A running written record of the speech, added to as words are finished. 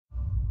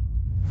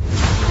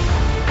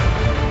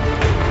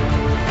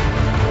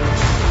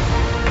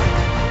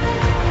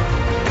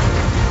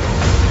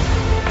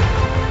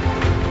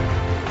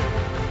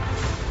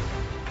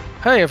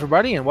Hey,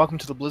 everybody, and welcome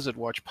to the Blizzard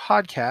Watch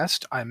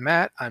podcast. I'm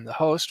Matt. I'm the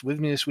host. With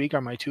me this week are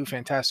my two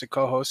fantastic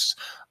co-hosts,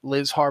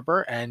 Liz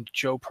Harper and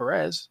Joe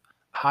Perez.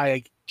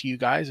 Hi to you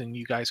guys, and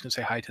you guys can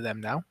say hi to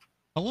them now.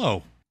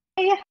 Hello.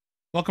 Hey.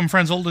 Welcome,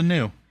 friends old and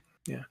new.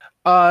 Yeah.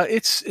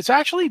 It's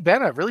actually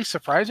been a really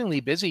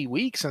surprisingly busy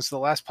week since the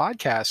last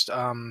podcast.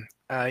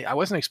 I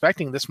wasn't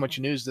expecting this much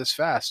news this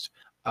fast.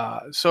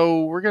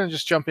 So we're going to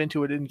just jump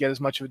into it and get as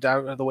much of it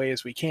out of the way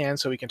as we can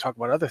so we can talk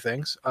about other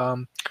things.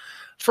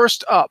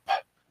 First up,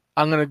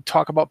 I'm going to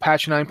talk about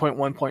patch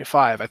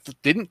 9.1.5. I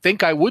didn't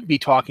think I would be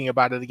talking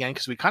about it again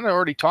because we kind of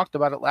already talked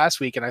about it last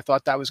week, and I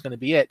thought that was going to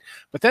be it.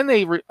 But then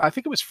I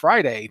think it was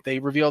Friday, they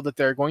revealed that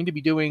they're going to be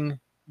doing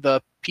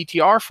the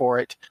PTR for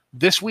it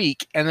this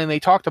week, and then they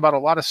talked about a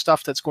lot of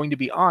stuff that's going to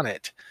be on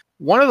it.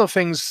 One of the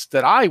things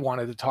that I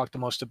wanted to talk the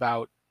most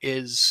about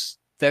is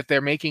that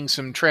they're making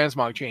some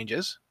transmog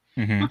changes.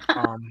 Mm-hmm.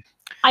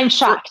 I'm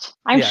shocked.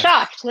 I'm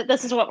shocked that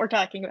this is what we're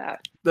talking about.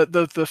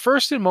 The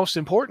first and most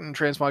important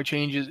transmog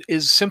change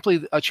is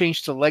simply a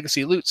change to the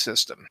legacy loot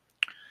system.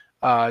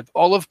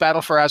 All of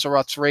Battle for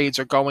Azeroth's raids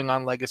are going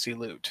on legacy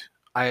loot.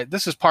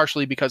 This is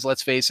partially because,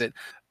 let's face it,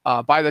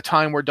 by the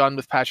time we're done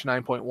with patch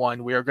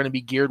 9.1, we are going to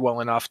be geared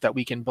well enough that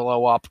we can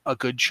blow up a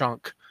good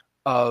chunk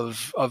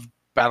of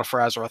Battle for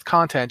Azeroth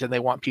content, and they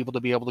want people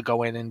to be able to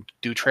go in and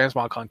do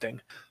transmog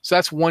hunting. So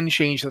that's one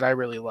change that I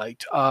really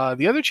liked.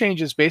 The other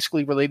change is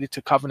basically related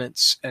to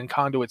covenants and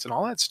conduits and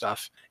all that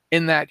stuff,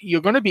 in that you're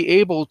going to be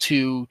able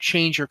to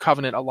change your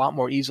covenant a lot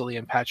more easily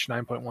in patch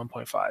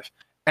 9.1.5.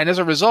 And as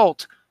a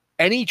result,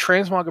 any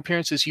transmog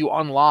appearances you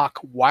unlock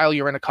while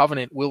you're in a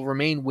covenant will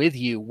remain with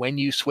you when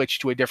you switch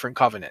to a different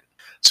covenant.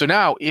 So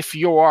now, if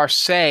you are,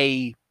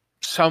 say,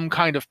 some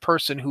kind of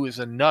person who is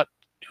a nut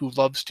who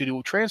loves to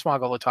do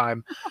transmog all the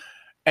time,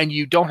 and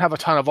you don't have a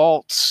ton of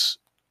alts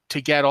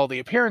to get all the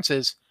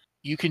appearances,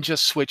 you can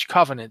just switch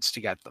covenants to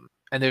get them.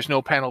 And there's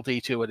no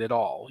penalty to it at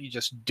all. You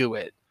just do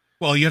it.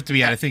 Well, you have to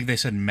be at, I think they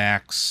said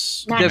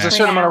max. There's a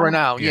certain amount of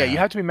renown. Yeah, you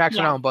have to be max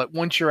renown, but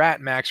once you're at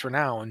max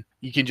renown,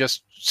 you can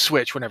just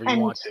switch whenever you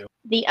want to.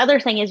 The other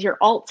thing is your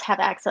alts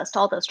have access to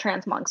all those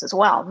transmogs as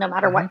well, no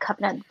matter what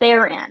covenant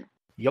they're in.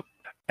 Yep.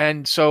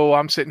 And so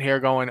I'm sitting here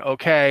going,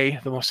 okay,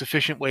 the most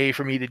efficient way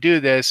for me to do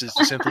this is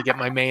to simply get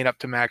my main up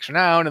to max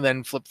renown and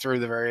then flip through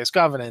the various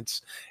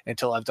covenants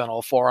until I've done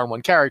all 4 on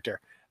one character.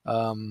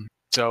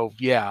 So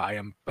yeah, I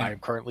am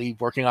currently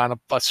working on a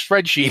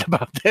spreadsheet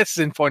about this,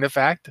 in point of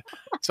fact.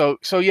 So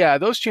yeah,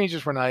 those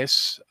changes were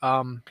nice.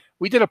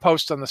 We did a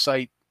post on the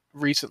site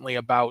recently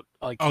about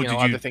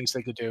other things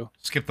they could do.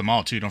 Skip them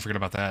all too. Don't forget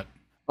about that.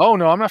 Oh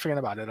no, I'm not forgetting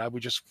about it.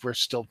 We're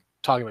still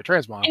talking about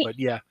transmog, but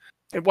yeah.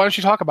 Why don't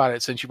you talk about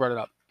it since you brought it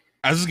up?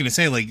 I was just going to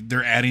say,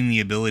 they're adding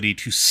the ability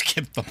to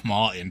skip the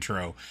Maw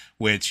intro,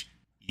 which,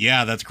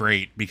 yeah, that's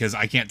great, because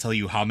I can't tell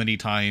you how many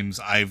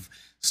times I've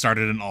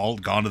started an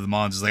alt, gone to the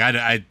Maw, and just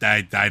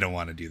I don't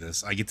want to do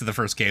this. I get to the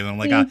first game, and I'm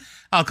like,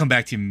 I'll come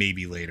back to you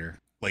maybe later.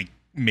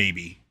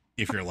 Maybe,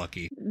 if you're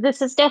lucky. This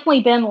has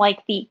definitely been,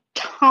 the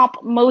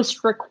top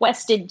most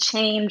requested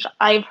change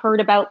I've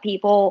heard about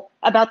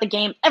the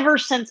game ever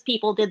since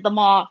people did the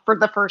Maw for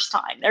the first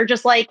time. They're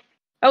just like,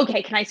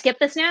 okay, can I skip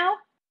this now?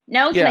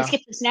 No? Can I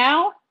skip this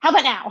now? How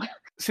about now?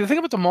 See, the thing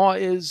about the Maw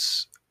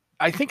is,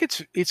 I think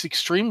it's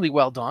extremely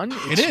well done.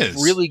 It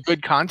is really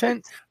good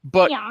content,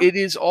 but it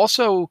is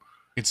also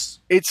it's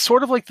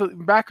sort of like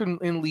back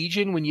in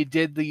Legion when you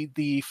did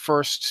the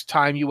first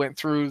time you went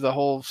through the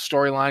whole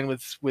storyline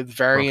with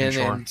Varian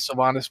and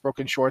Sylvanas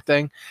Broken Shore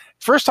thing.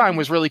 First time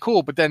was really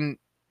cool, but then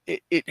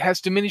it has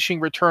diminishing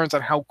returns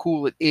on how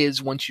cool it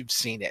is once you've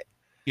seen it.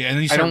 Yeah, and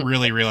then you start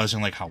really realizing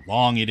how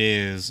long it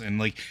is,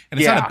 and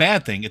it's not a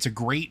bad thing. It's a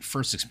great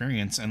first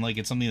experience, and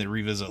it's something to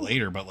revisit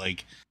later. But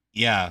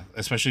yeah,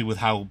 especially with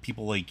how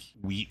people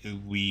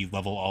we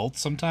level alt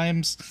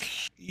sometimes.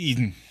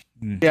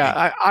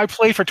 Yeah, I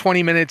play for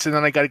 20 minutes and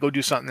then I got to go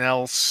do something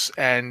else,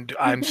 and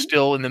I'm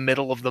still in the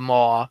middle of the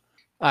Maw.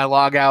 I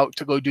log out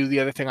to go do the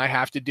other thing I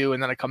have to do,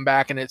 and then I come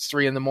back and it's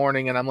 3 a.m.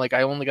 and I'm like,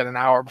 I only got an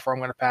hour before I'm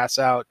going to pass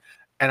out,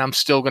 and I'm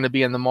still going to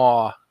be in the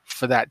Maw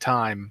for that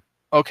time.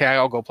 Okay,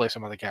 I'll go play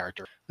some other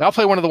character. I'll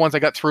play one of the ones I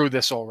got through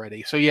this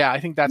already. So yeah,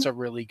 I think that's a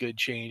really good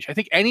change. I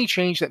think any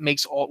change that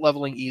makes alt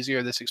leveling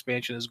easier this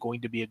expansion is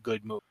going to be a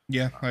good move.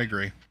 Yeah, I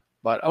agree.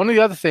 But one of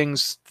the other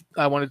things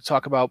I wanted to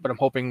talk about, but I'm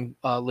hoping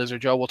Liz or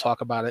Joe will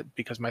talk about it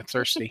because I'm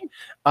thirsty.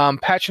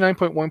 Patch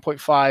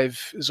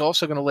 9.1.5 is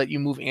also going to let you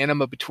move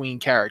anima between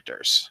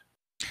characters.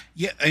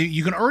 Yeah,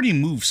 you can already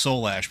move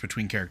Soul Ash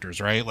between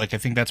characters, right? I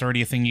think that's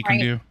already a thing you can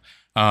do.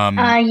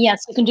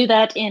 Yes, you can do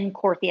that in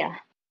Korthia.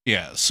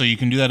 Yeah, so you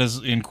can do that as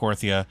in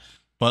Korthia,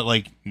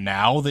 but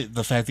now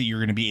the fact that you're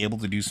going to be able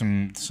to do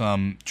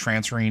some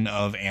transferring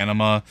of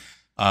anima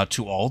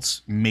to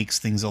alts makes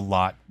things a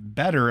lot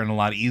better and a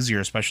lot easier,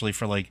 especially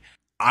for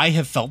I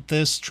have felt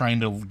this trying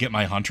to get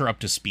my hunter up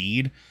to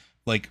speed.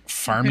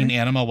 Farming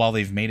anima while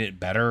they've made it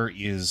better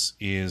is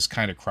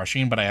kind of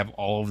crushing, but I have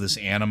all of this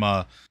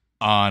anima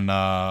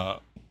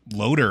on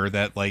loader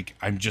that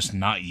I'm just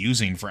not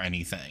using for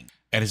anything.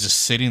 And it's just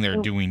sitting there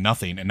doing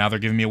nothing. And now they're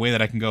giving me a way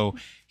that I can go,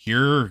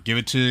 here, give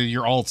it to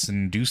your alts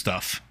and do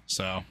stuff.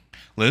 So,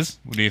 Liz,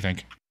 what do you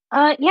think?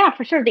 Yeah,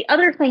 for sure. The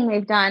other thing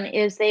they've done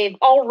is they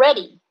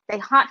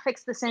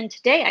hotfixed this in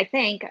today, I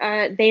think.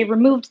 They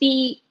removed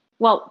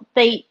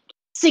they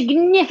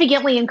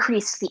significantly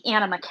increased the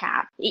anima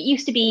cap. It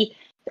used to be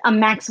a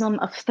maximum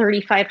of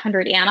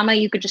 3,500 anima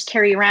you could just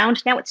carry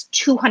around. Now it's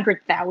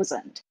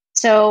 200,000.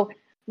 So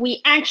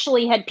we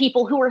actually had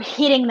people who were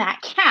hitting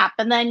that cap,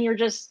 and then you're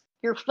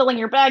filling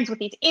your bags with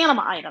these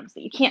anima items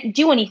that you can't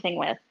do anything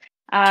with.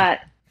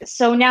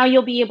 So now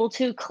you'll be able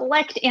to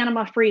collect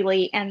anima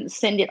freely and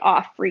send it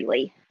off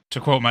freely.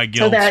 To quote my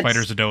guild,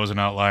 Spider's a Doe is an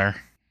outlier.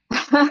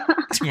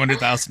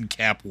 200,000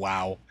 cap,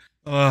 wow.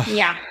 Ugh.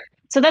 Yeah.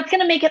 So that's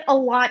going to make it a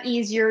lot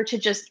easier to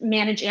just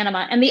manage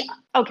anima. And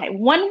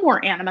one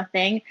more anima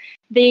thing.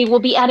 They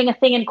will be adding a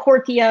thing in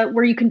Korthia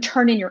where you can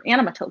turn in your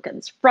anima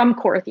tokens from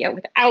Korthia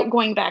without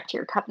going back to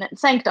your Covenant and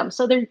Sanctum.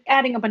 So they're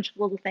adding a bunch of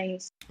little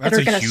things that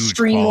are going to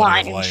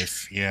streamline.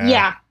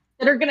 Yeah.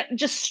 That are going to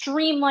just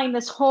streamline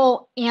this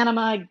whole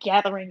anima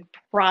gathering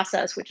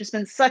process, which has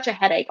been such a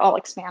headache all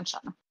expansion.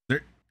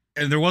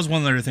 There was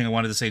one other thing I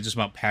wanted to say just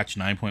about patch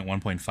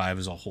 9.1.5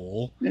 as a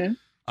whole. Mm-hmm.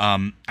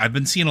 I've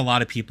been seeing a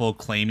lot of people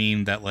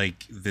claiming that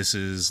like this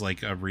is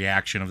like a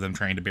reaction of them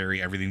trying to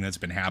bury everything that's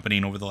been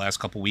happening over the last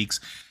couple weeks.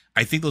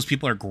 I think those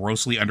people are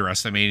grossly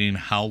underestimating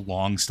how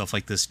long stuff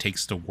like this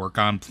takes to work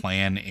on,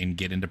 plan, and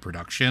get into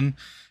production.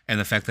 And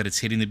the fact that it's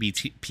hitting the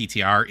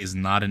PTR is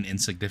not an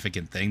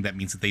insignificant thing. That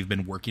means that they've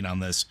been working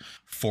on this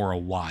for a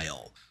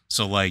while.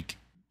 So like,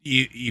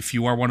 if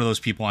you are one of those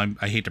people,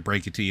 I hate to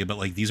break it to you, but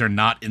like these are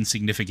not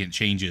insignificant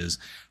changes.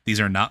 These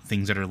are not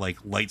things that are like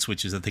light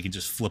switches that they can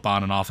just flip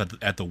on and off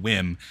at the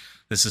whim.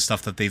 This is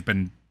stuff that they've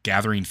been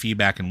gathering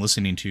feedback and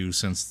listening to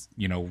since,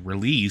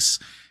 release,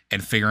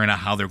 and figuring out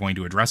how they're going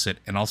to address it.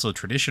 And also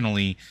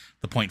traditionally,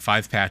 the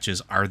 0.5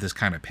 patches are this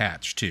kind of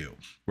patch too,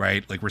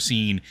 right? Like we're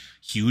seeing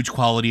huge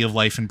quality of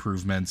life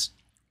improvements.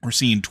 We're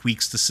seeing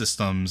tweaks to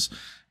systems.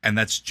 And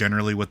that's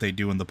generally what they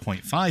do in the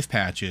 0.5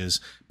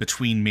 patches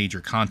between major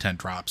content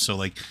drops. So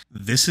like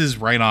this is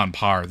right on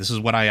par. This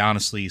is what I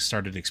honestly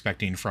started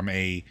expecting from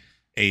a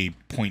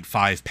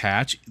 0.5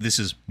 patch. This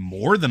is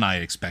more than I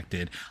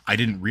expected. I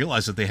didn't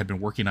realize that they had been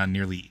working on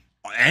nearly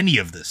any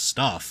of this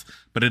stuff,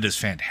 but it is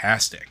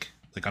fantastic.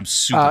 Like I'm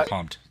super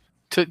pumped.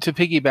 To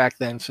piggyback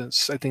then,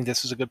 since I think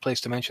this is a good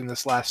place to mention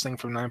this last thing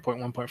from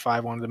 9.1.5 I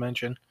wanted to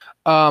mention.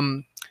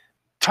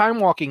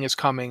 Time walking is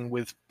coming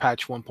with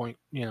patch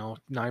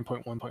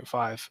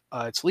 9.1.5.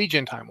 It's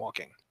Legion time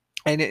walking.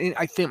 And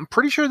I'm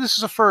pretty sure this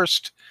is a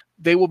first.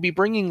 They will be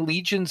bringing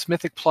Legion's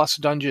Mythic Plus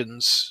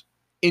dungeons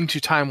into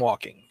time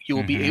walking. You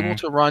will be able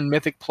to run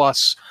Mythic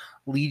Plus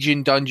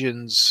Legion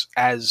dungeons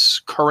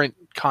as current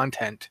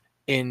content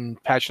in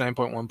patch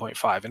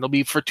 9.1.5. And it'll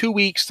be for 2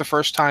 weeks. The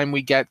first time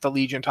we get the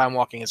Legion time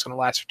walking, it's going to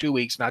last for 2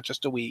 weeks, not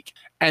just a week.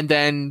 And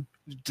then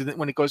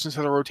when it goes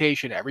into the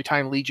rotation, every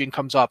time Legion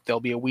comes up, there'll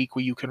be a week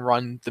where you can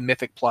run the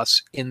Mythic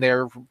Plus in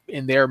their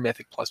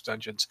Mythic Plus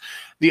dungeons.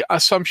 The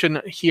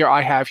assumption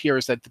I have here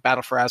is that the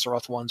Battle for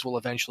Azeroth ones will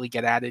eventually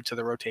get added to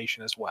the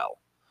rotation as well.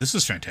 This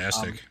is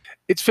fantastic.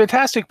 It's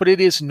fantastic, but it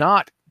is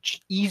not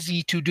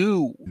easy to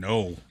do.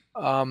 No.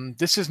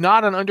 This is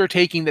not an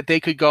undertaking that they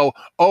could go,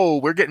 oh,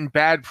 we're getting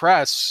bad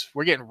press.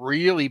 We're getting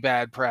really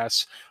bad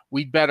press.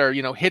 We'd better,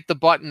 hit the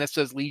button that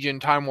says Legion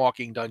time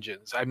walking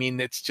dungeons. I mean,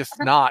 it's just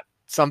not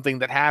something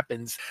that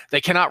happens. They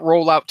cannot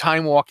roll out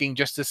time walking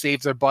just to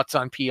save their butts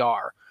on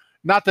PR.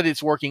 Not that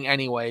it's working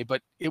anyway,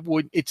 but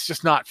it's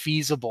just not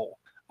feasible.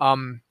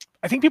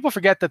 I think people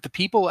forget that the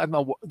people and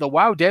the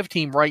WoW dev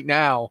team right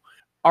now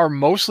are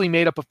mostly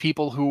made up of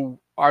people who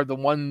are the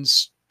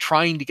ones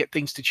trying to get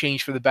things to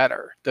change for the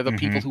better. They're the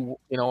people who,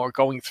 are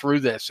going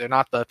through this. They're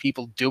not the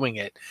people doing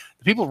it.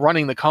 The people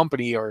running the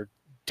company are a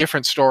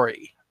different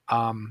story.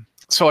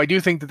 So I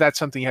do think that that's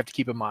something you have to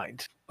keep in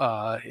mind.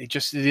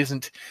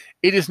 It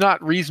is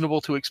not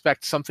reasonable to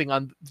expect something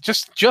on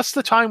just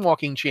the time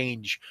walking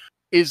change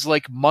is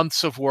like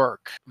months of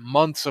work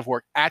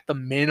at the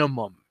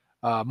minimum.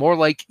 More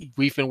like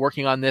we've been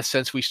working on this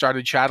since we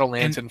started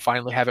Shadowlands and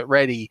finally have it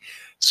ready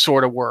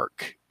sort of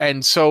work.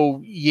 And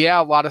so,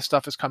 yeah, a lot of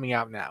stuff is coming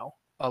out now.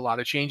 A lot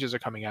of changes are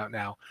coming out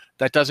now.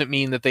 That doesn't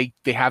mean that they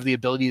have the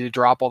ability to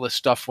drop all this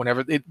stuff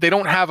whenever they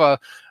don't have a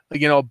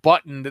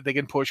button that they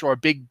can push or a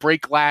big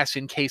break glass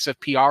in case of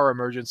PR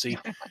emergency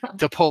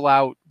to pull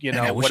out,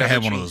 I wish I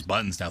had one of those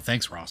buttons now.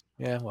 Thanks, Ross.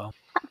 Yeah, well.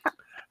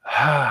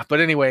 But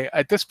anyway,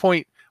 at this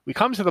point, we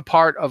come to the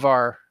part of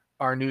our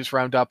news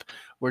roundup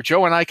where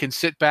Joe and I can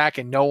sit back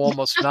and know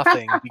almost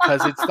nothing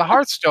because it's the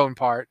Hearthstone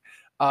part.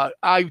 I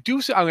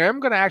am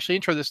going to actually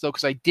intro this though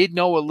because I did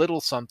know a little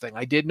something.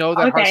 I did know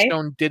that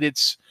Hearthstone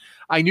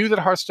I knew that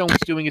Hearthstone was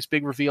doing its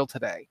big reveal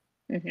today.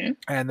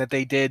 And that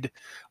they did,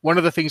 one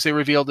of the things they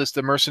revealed is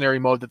the mercenary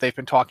mode that they've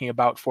been talking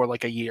about for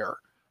like a year,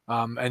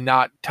 and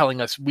not telling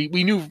us.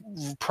 We knew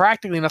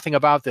practically nothing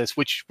about this,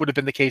 which would have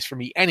been the case for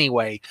me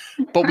anyway,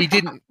 but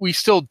we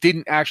still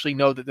didn't actually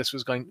know that this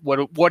was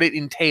what it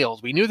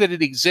entails. We knew that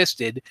it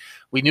existed.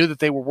 We knew that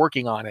they were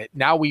working on it.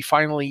 Now we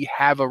finally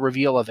have a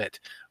reveal of it,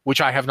 which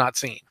I have not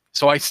seen.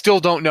 So I still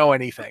don't know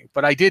anything,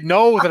 but I did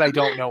know that I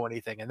don't know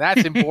anything, and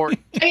that's important.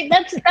 I mean,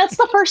 that's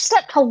the first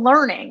step to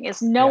learning,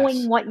 is knowing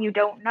Yes. what you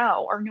don't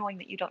know, or knowing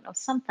that you don't know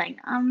something.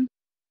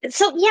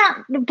 So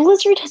yeah,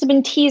 Blizzard has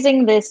been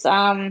teasing this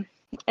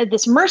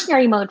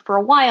mercenary mode for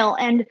a while,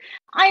 and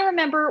I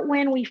remember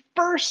when we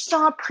first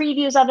saw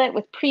previews of it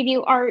with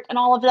preview art and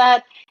all of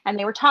that, and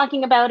they were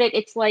talking about it.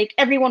 It's like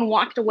everyone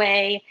walked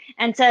away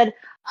and said,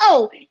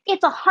 "Oh,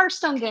 it's a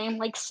Hearthstone game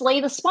like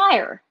Slay the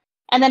Spire,"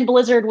 and then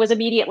Blizzard was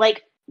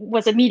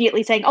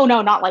immediately saying, "Oh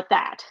no, not like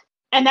that."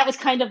 And that was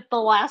kind of the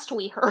last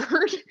we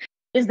heard,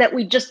 is that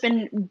we'd just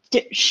been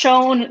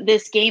shown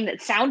this game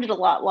that sounded a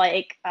lot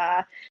like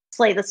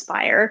Slay the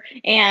Spire,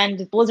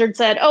 and Blizzard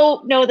said,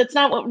 "Oh no, that's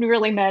not what we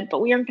really meant, but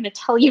we aren't going to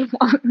tell you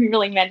what we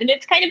really meant." And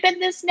it's kind of been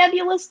this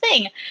nebulous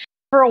thing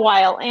for a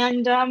while,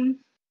 and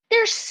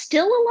there's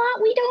still a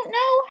lot we don't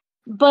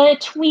know,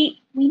 but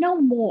we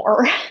know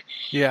more.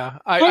 Yeah,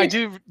 I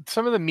do.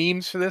 Some of the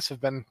memes for this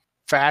have been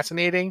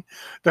fascinating.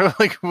 There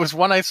was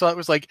one I saw. It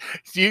was like,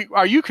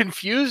 are you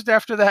confused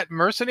after that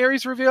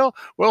Mercenaries reveal?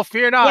 Well,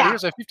 fear not. Yeah.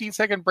 Here's a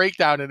 15-second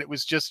breakdown, and it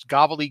was just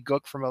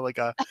gobbledygook from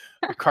a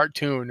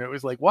cartoon. It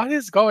was like, what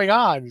is going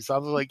on? So I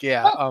was like,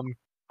 yeah. Well,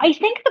 I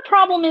think the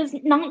problem is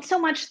not so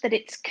much that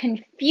it's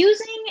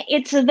confusing;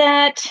 it's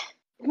that,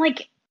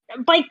 like,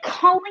 by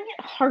calling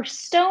it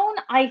Hearthstone,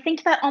 I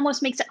think that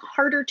almost makes it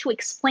harder to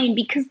explain,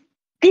 because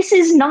this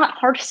is not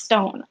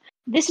Hearthstone.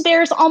 This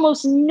bears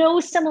almost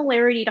no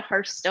similarity to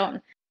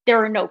Hearthstone.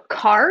 There are no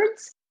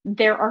cards.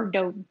 There are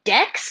no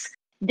decks.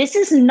 This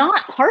is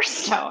not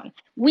Hearthstone.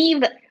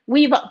 We've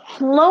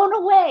flown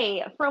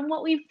away from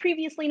what we've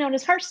previously known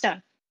as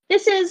Hearthstone.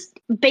 This is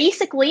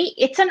basically,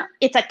 it's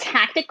a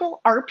tactical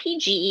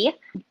RPG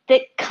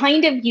that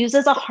kind of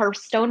uses a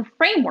Hearthstone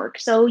framework.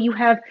 So you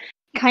have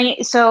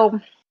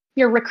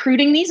you're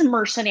recruiting these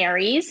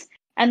mercenaries,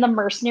 and the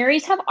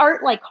mercenaries have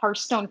art like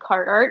Hearthstone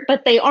card art,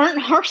 but they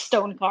aren't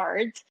Hearthstone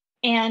cards.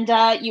 And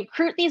you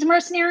recruit these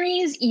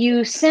mercenaries,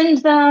 you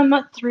send them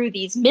through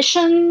these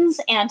missions,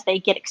 and they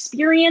get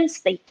experience,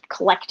 they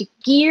collect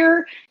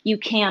gear, you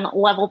can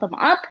level them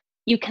up,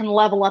 you can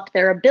level up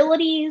their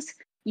abilities,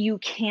 you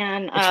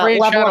can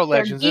level Shadow up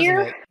Legends, their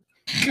gear.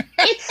 isn't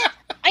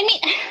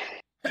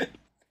it?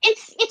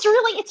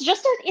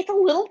 It's a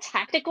little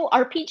tactical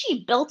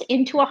RPG built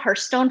into a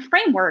Hearthstone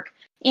framework.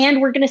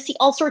 And we're going to see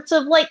all sorts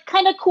of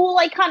kind of cool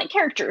iconic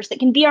characters that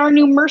can be our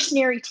new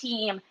mercenary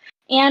team.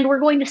 And we're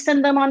going to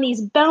send them on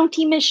these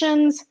bounty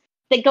missions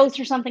that go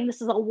through something.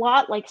 This is a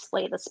lot like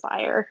Slay the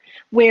Spire,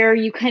 where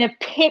you kind of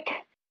pick,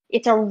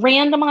 it's a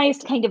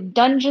randomized kind of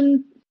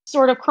dungeon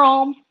sort of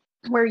crawl,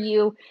 where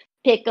you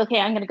pick, okay,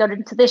 I'm going to go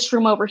into this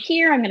room over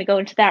here, I'm going to go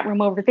into that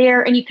room over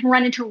there, and you can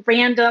run into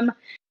random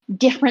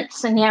different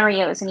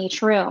scenarios in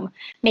each room.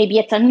 Maybe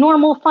it's a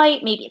normal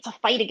fight, maybe it's a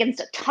fight against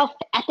a tough,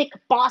 epic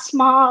boss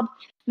mob.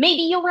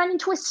 Maybe you'll run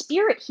into a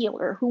spirit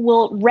healer who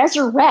will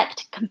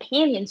resurrect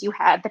companions you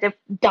had that have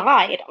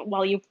died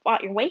while you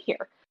fought your way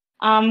here.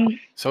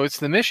 So it's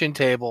the mission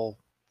table,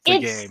 the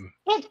game.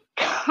 It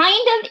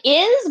kind of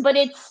is, but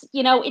it's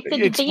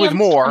advanced with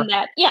more. from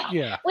that.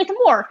 Yeah, with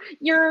more.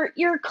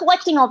 You're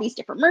collecting all these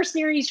different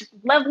mercenaries,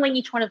 you're leveling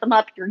each one of them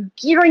up, you're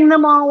gearing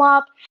them all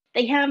up.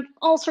 They have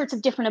all sorts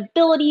of different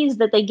abilities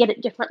that they get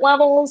at different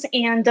levels,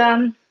 and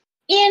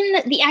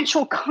in the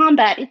actual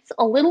combat, it's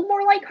a little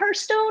more like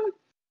Hearthstone.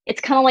 It's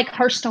kind of like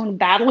Hearthstone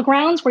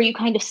Battlegrounds, where you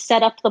kind of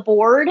set up the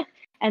board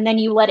and then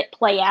you let it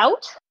play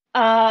out.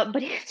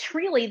 But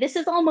this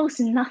is almost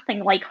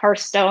nothing like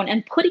Hearthstone,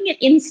 and putting it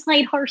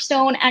inside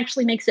Hearthstone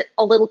actually makes it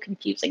a little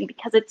confusing,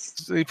 because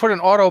So they put an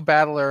auto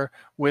battler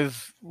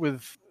with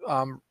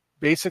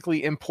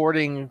basically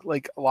importing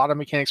a lot of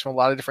mechanics from a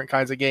lot of different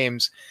kinds of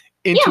games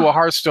into a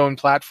Hearthstone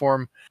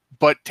platform,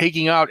 but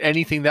taking out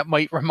anything that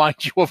might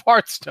remind you of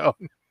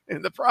Hearthstone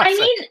in the process.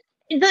 I mean,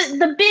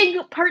 the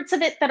big parts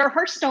of it that are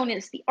Hearthstone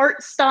is the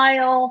art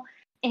style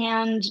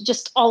and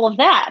just all of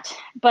that.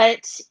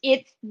 But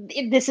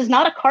this is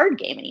not a card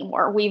game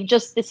anymore.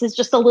 This is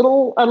just a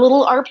little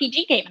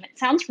RPG game, and it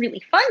sounds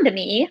really fun to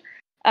me.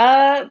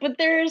 But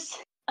there's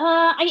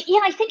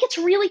I think it's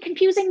really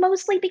confusing,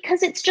 mostly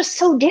because it's just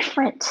so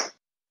different.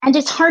 And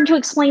it's hard to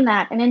explain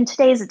that. And in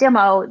today's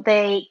demo,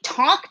 they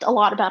talked a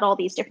lot about all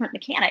these different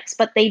mechanics,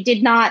 but they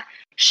did not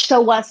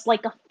show us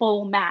a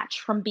full match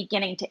from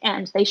beginning to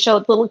end. They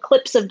showed little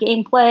clips of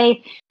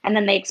gameplay, and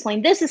then they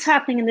explained this is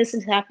happening and this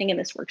is happening and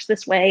this works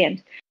this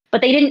way.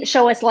 But they didn't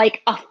show us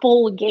a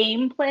full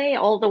gameplay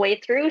all the way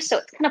through. So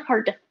it's kind of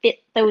hard to fit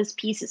those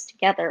pieces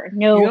together and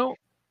know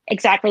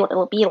exactly what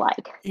it'll be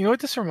like. You know what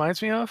this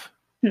reminds me of?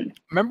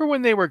 Remember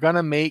when they were going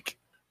to make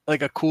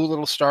a cool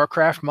little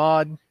StarCraft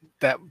mod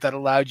that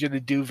allowed you to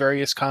do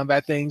various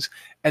combat things,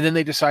 and then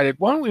they decided,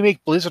 why don't we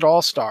make Blizzard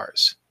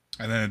All-Stars?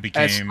 And then it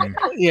became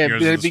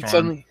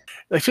suddenly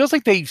it feels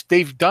like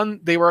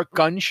they were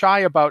gun shy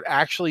about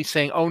actually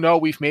saying, oh no,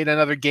 we've made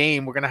another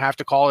game, we're going to have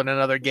to call it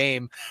another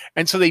game.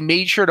 And so they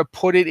made sure to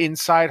put it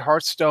inside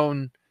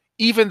Hearthstone,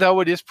 even though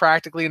it is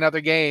practically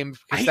another game,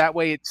 because that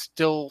way it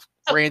still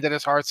branded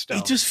as Hearthstone.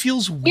 It just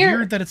feels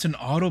weird that it's an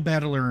auto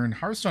battler in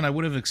Hearthstone. I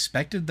would have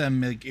expected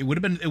them. Like, it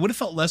would have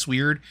felt less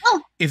weird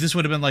if this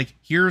would have been like,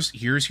 here's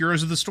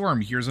Heroes of the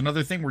Storm. Here's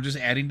another thing we're just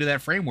adding to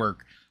that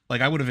framework.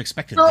 Like, I would have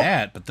expected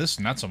that, but this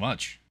not so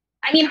much.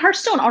 I mean,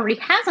 Hearthstone already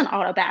has an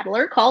auto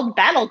battler called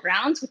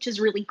Battlegrounds, which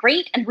is really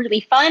great and really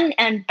fun.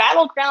 And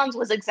Battlegrounds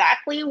was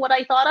exactly what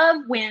I thought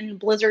of when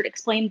Blizzard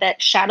explained that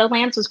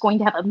Shadowlands was going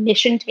to have a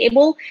mission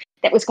table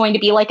that was going to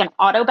be like an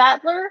auto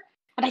battler.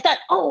 And I thought,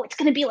 oh, it's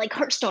going to be like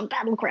Hearthstone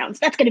Battlegrounds.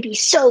 That's going to be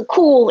so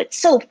cool. It's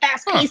so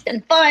fast-paced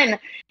and fun.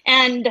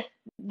 And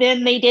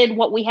then they did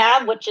what we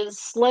have, which is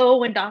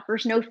slow and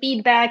offers no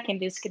feedback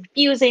and is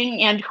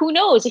confusing. And who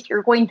knows if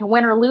you're going to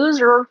win or lose,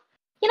 or,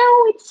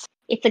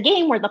 it's a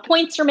game where the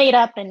points are made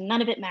up and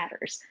none of it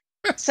matters.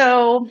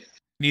 So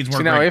needs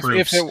more great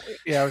groups. I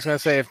was going to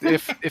say,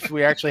 if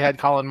we actually had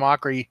Colin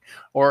Mockery,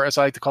 or as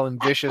I like to call him,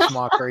 Vicious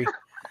Mockery,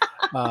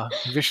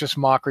 Vicious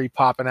Mockery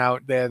popping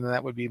out there, then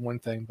that would be one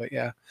thing. But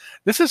yeah,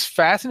 this is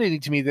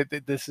fascinating to me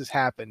that this has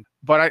happened.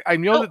 But I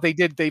know that they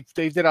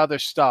did other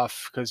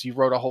stuff, because you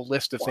wrote a whole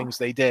list of things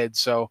they did.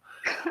 So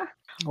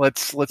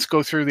let's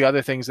go through the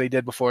other things they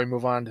did before we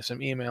move on to some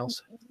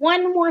emails.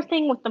 One more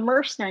thing with the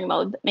mercenary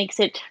mode that makes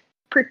it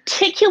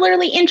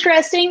particularly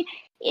interesting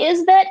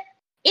is that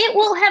it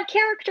will have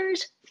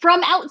characters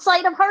from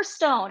outside of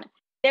Hearthstone.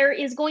 There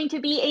is going to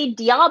be a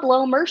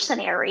Diablo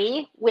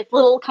mercenary with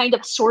little kind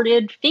of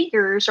sorted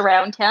figures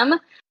around him,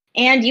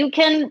 and you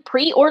can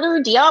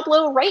pre-order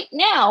Diablo right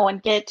now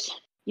and get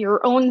your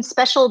own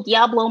special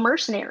Diablo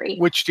mercenary.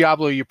 Which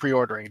Diablo are you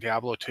pre-ordering?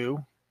 Diablo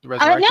 2? The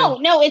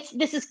Resurrection? No,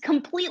 this is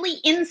completely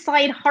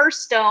inside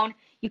Hearthstone.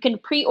 You can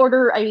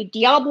pre-order a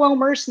Diablo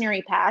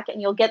mercenary pack,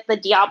 and you'll get the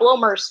Diablo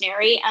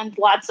mercenary and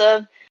lots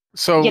of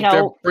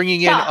they're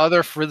bringing in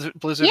other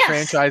Blizzard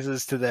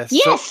franchises to this.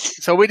 Yes.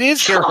 So it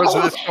is Heroes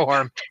of the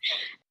Storm.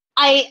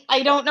 I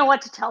don't know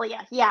what to tell you.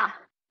 Yeah.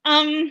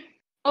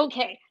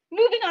 Okay.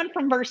 Moving on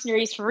from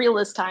mercenaries for real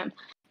this time.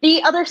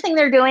 The other thing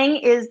they're doing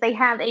is they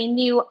have a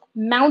new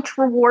mount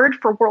reward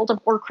for World of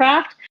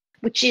Warcraft,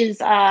 which is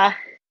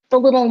the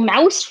little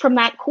mouse from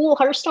that cool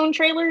Hearthstone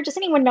trailer. Does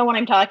anyone know what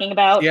I'm talking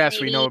about?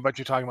 Yes, we know about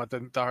you talking about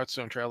the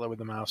Hearthstone trailer with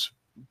the mouse.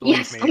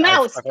 Believe me, the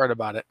mouse. I've heard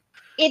about it.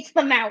 It's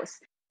the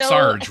mouse. So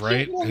Sarge,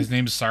 right? His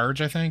name's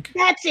Sarge, I think.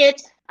 That's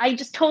it. I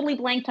just totally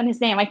blanked on his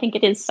name. I think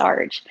it is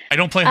Sarge. I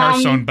don't play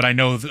Hearthstone, but I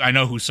know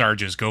who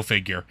Sarge is. Go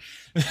figure.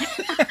 So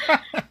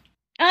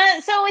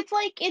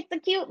it's a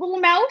cute little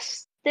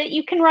mouse that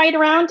you can ride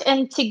around,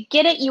 and to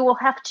get it, you will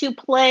have to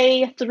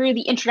play through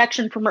the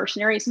introduction for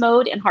Mercenaries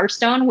mode in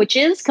Hearthstone, which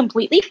is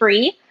completely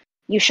free.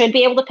 You should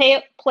be able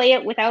to play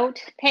it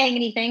without paying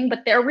anything,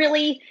 but they're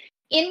really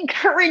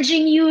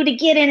encouraging you to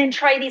get in and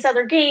try these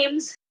other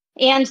games.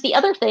 And the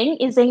other thing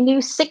is a new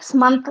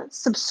 6-month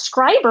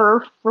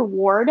subscriber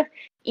reward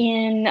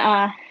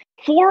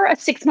for a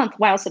 6-month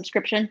WoW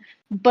subscription,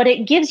 but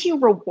it gives you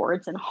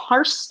rewards in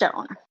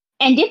Hearthstone.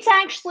 And it's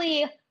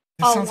actually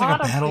a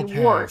lot of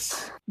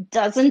rewards,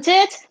 doesn't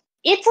it?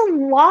 It's a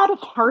lot of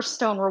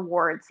Hearthstone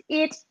rewards.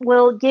 It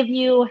will give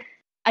you,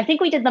 I think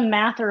we did the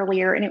math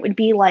earlier, and it would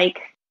be like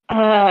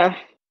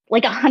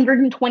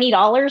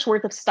 $120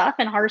 worth of stuff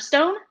in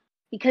Hearthstone,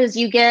 because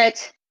you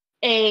get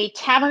a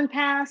Tavern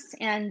Pass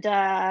and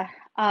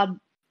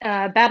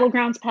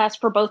Battlegrounds Pass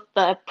for both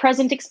the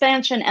present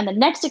expansion and the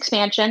next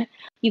expansion.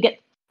 You get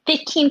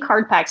 15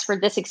 card packs for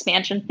this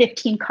expansion,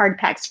 15 card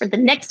packs for the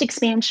next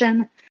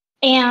expansion,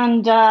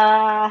 and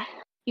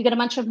you get a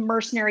bunch of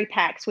mercenary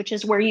packs, which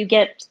is where you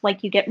get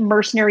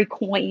mercenary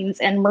coins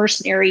and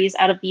mercenaries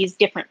out of these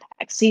different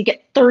packs. So you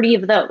get 30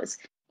 of those.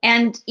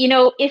 And,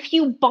 if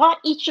you bought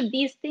each of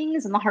these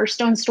things in the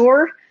Hearthstone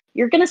store,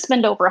 you're going to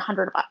spend over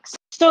 $100.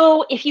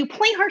 So if you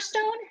play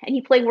Hearthstone and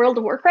you play World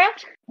of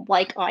Warcraft,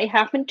 like I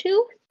happen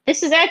to,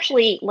 this is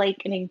actually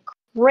like an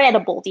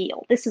incredible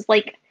deal. This is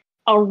like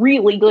a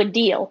really good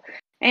deal.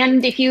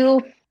 And if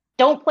you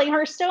don't play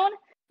Hearthstone,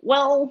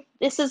 well,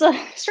 this is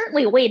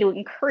certainly a way to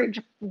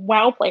encourage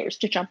WoW players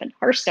to jump into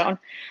Hearthstone,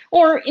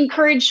 or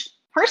encourage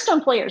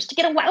Hearthstone players to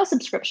get a WoW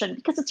subscription,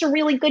 because it's a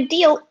really good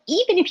deal,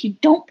 even if you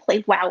don't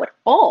play WoW at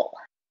all.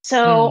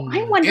 So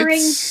I'm wondering,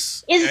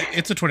 it's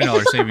a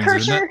 $20 savings,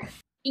 isn't it?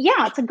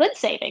 Yeah, it's a good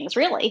savings,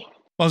 really.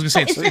 Well, I was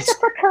gonna say, is this a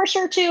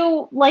precursor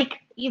to, like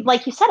you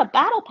said, a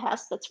battle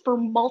pass that's for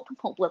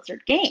multiple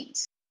Blizzard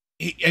games?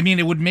 I mean,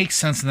 it would make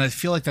sense, and I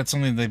feel like that's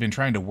something they've been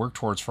trying to work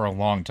towards for a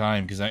long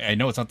time, because I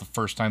know it's not the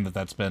first time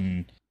that's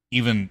been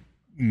even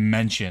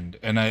mentioned,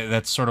 and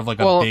that's sort of like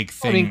a big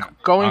thing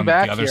on the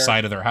other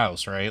side of their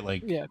house, right?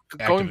 Like, yeah,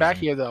 going back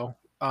here, though,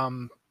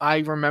 I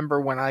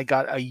remember when I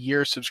got a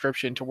year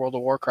subscription to World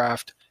of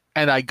Warcraft,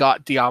 and I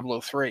got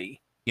Diablo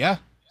 3. Yeah,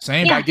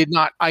 same. Yeah.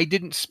 I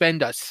didn't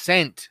spend a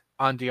cent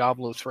on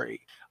Diablo 3.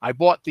 I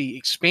bought the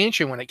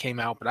expansion when it came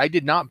out, but I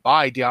did not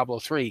buy Diablo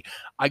 3.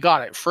 I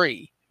got it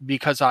free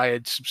because I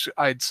had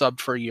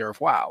subbed for a year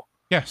of WoW.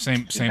 Yeah,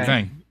 same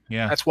thing.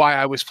 Yeah, that's why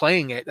I was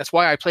playing it. That's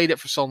why I played it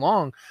for so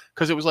long,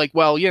 because it was like,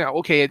 well,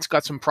 okay, it's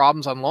got some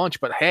problems on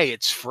launch, but hey,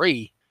 it's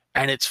free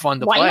and it's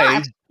fun to play.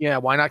 Not? Yeah,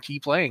 why not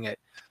keep playing it?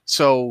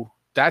 So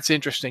that's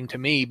interesting to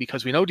me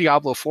because we know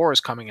Diablo 4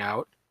 is coming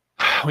out.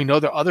 We know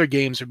that other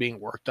games are being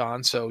worked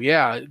on. So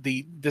yeah,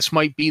 this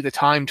might be the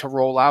time to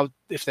roll out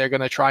if they're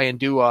going to try and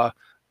do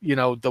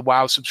the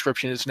WoW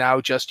subscription is now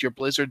just your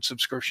Blizzard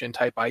subscription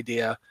type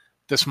idea.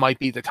 This might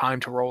be the time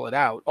to roll it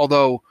out.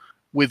 Although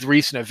with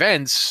recent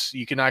events,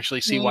 you can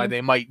actually see why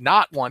they might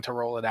not want to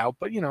roll it out.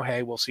 But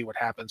hey, we'll see what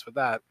happens with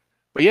that.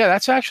 But yeah,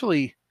 that's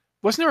actually,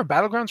 wasn't there a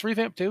Battlegrounds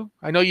revamp too?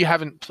 I know you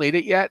haven't played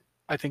it yet.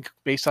 I think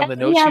based on the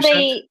notes you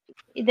sent.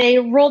 They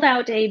rolled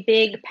out a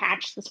big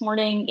patch this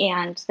morning,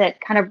 and that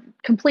kind of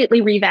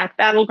completely revamped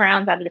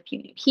Battlegrounds, added a few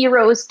new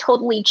heroes,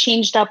 totally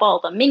changed up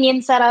all the minion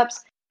setups.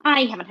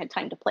 I haven't had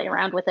time to play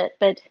around with it,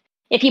 but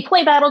if you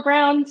play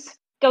Battlegrounds,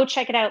 go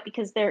check it out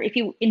because if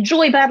you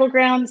enjoy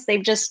Battlegrounds,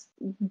 they've just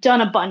done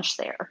a bunch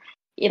there.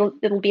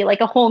 It'll be like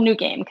a whole new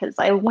game because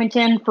I went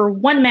in for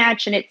one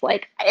match and it's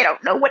like, I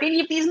don't know what any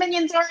of these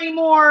minions are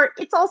anymore.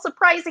 It's all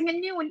surprising and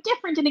new and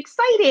different and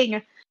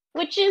exciting,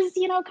 which is,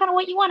 kind of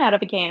what you want out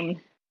of a game.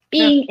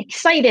 Being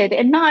excited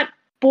and not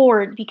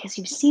bored because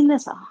you've seen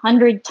this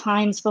 100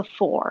 times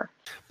before.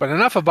 But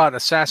enough about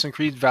Assassin's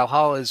Creed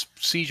Valhalla's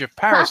Siege of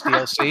Paris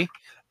DLC.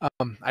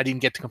 I didn't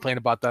get to complain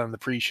about that on the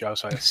pre-show,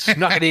 so I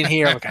snuck it in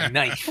here like a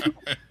knife.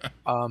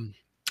 I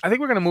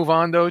think we're going to move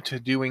on, though, to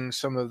doing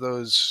some of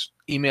those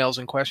emails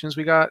and questions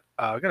we got.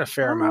 We got a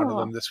fair amount of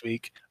them this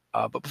week.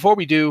 But before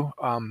we do,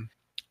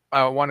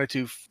 I wanted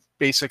to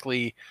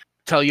basically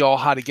tell you all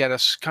how to get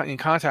us in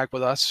contact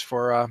with us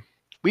for...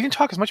 we didn't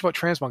talk as much about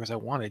Transmog as I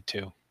wanted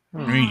to.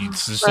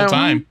 It's still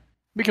time.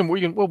 We can.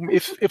 Well,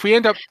 if we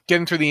end up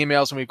getting through the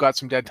emails and we've got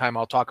some dead time,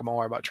 I'll talk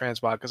more about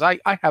Transmog because I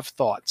have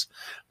thoughts.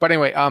 But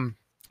anyway,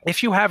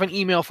 if you have an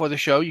email for the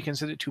show, you can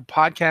send it to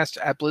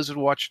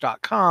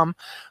podcast@blizzardwatch.com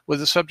with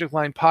the subject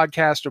line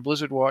podcast or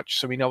Blizzard Watch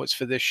so we know it's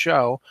for this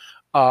show.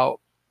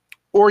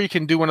 Or you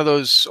can do one of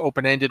those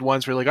open-ended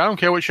ones where you're like, I don't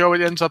care what show it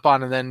ends up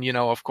on. And then,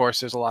 of course,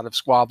 there's a lot of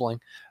squabbling.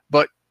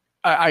 But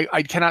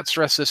I cannot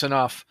stress this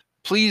enough.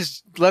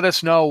 Please let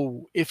us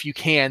know if you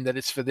can that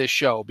it's for this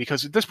show,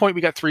 because at this point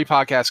we got 3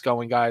 podcasts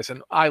going, guys,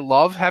 and I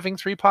love having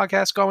 3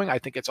 podcasts going. I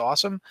think it's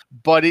awesome,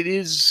 but it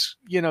is,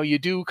 you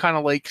do kind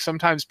of like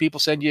sometimes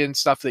people send you in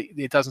stuff that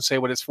it doesn't say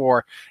what it's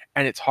for,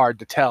 and it's hard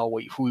to tell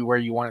where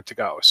you want it to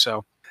go.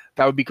 So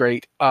that would be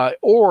great.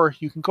 Or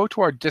you can go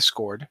to our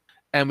Discord,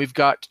 and we've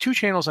got 2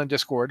 channels on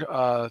Discord.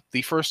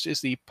 The first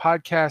is the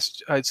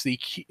podcast. It's the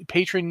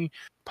patron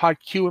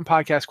Q and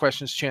podcast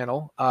questions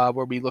channel,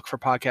 where we look for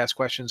podcast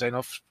questions. I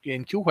know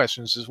in Q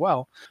questions as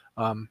well.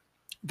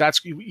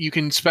 That's you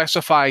can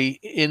specify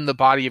in the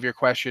body of your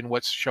question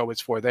what show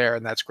it's for there,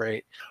 and that's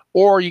great.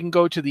 Or you can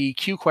go to the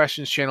Q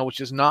questions channel, which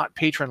is not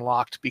patron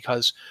locked,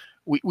 because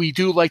we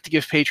do like to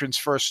give patrons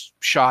first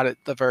shot at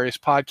the various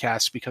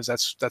podcasts, because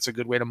that's a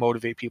good way to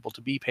motivate people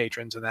to be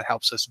patrons, and that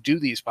helps us do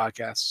these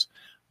podcasts.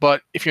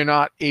 But if you're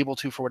not able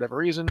to for whatever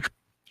reason,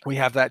 we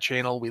have that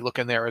channel. We look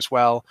in there as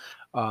well.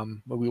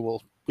 We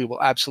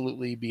will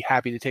absolutely be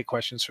happy to take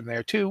questions from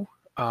there too.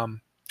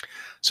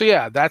 So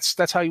yeah,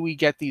 that's how we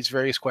get these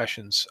various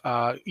questions.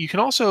 You can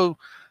also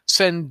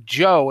send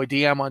Joe a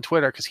DM on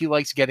Twitter because he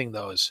likes getting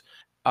those.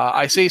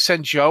 I say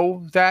send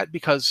Joe that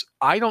because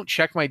I don't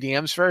check my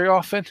DMs very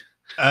often.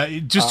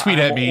 Just tweet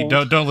at me.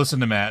 Don't listen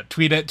to Matt.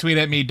 Tweet at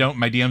me.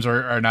 My DMs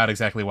are not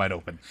exactly wide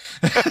open.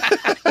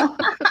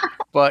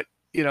 But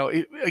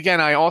again,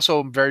 I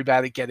also am very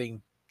bad at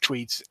getting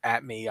tweets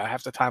at me.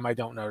 Half the time I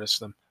don't notice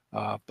them.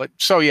 But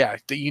so yeah,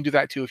 you can do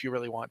that too if you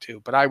really want to.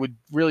 But I would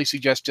really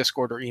suggest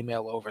Discord or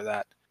email over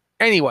that.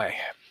 Anyway,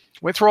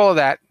 went through all of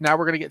that. Now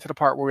we're going to get to the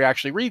part where we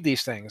actually read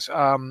these things.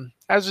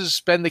 As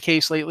has been the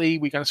case lately,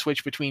 we're going to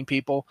switch between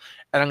people,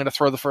 and I'm going to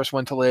throw the first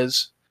one to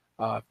Liz.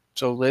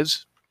 So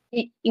Liz?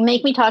 You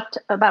make me talk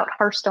about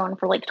Hearthstone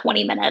for like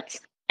 20 minutes.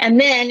 And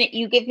then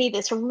you give me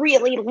this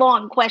really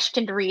long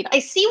question to read. I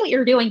see what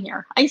you're doing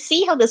here. I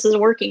see how this is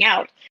working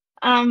out.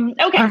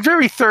 Okay. I'm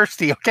very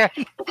thirsty, okay?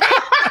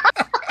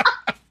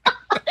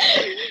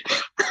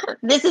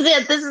 This is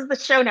it. This is the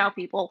show now,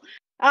 people.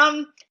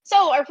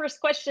 So our first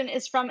question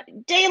is from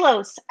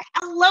Delos.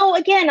 Hello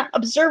again,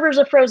 observers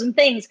of Frozen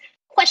Things.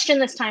 Question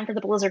this time for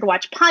the Blizzard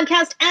Watch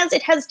podcast, as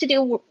it has to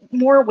do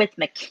more with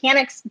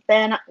mechanics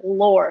than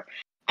lore.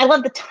 I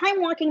love the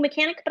time-walking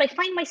mechanic, but I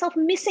find myself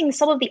missing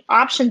some of the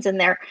options in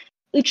there.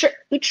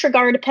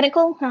 Utgard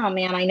Pinnacle? Oh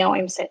man, I know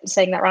I'm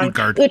saying that wrong.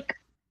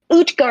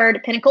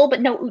 Utgard Pinnacle, but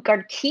no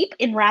Utgard Keep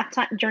in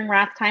during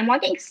Wrath time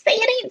walking. Say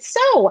it ain't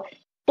so!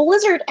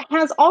 Blizzard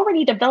has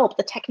already developed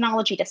the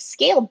technology to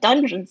scale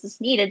dungeons as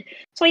needed,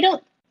 so I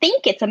don't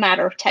think it's a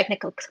matter of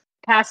technical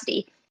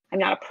capacity. I'm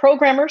not a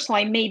programmer, so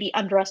I may be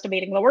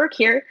underestimating the work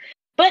here.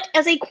 But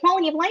as a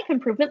quality of life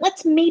improvement,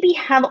 let's maybe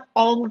have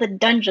all of the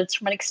dungeons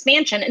from an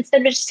expansion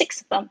instead of just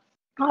 6 of them.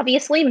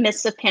 Obviously,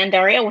 Mists of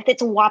Pandaria, with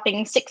its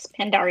whopping 6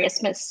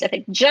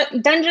 Pandaria-specific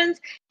dungeons,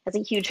 as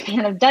a huge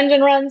fan of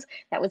dungeon runs,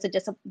 that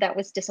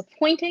was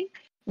disappointing.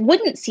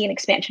 Wouldn't see an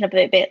expansion of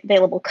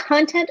available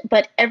content,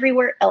 but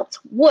everywhere else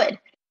would.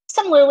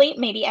 Similarly,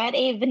 maybe add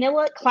a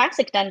vanilla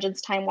classic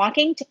dungeons time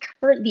walking to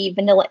cover the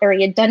vanilla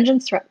area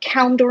dungeons throughout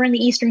Kalimdor and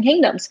the Eastern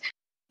Kingdoms.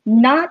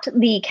 Not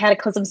the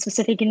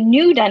Cataclysm-specific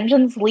new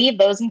dungeons, leave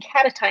those in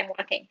Catatime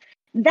locking.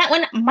 That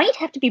one might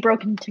have to be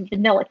broken into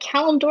vanilla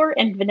Kalimdor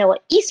and vanilla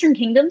Eastern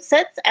Kingdom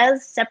sets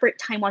as separate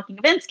time-walking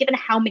events, given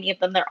how many of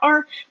them there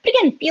are, but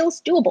again,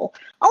 feels doable.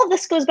 All of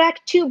this goes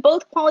back to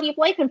both quality of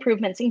life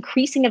improvements,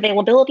 increasing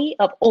availability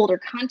of older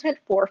content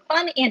for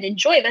fun and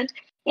enjoyment,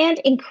 and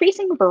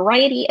increasing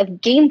variety of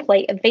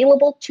gameplay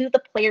available to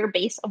the player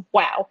base of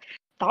WoW.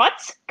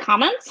 Thoughts?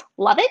 Comments?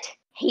 Love it?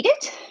 Hate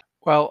it?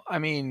 Well, I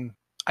mean,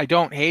 I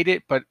don't hate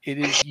it, but it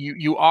is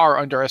you are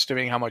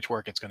underestimating how much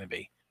work it's going to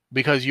be.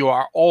 Because you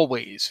are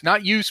always,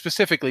 not you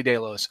specifically,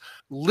 Delos,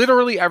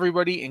 literally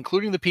everybody,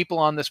 including the people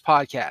on this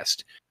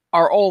podcast,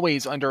 are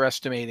always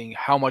underestimating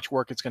how much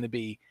work it's going to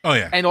be. Oh,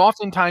 yeah. And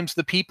oftentimes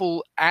the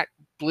people at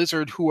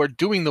Blizzard who are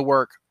doing the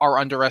work are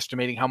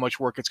underestimating how much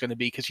work it's going to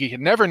be, because you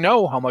can never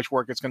know how much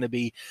work it's going to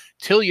be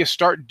till you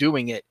start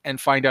doing it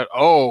and find out,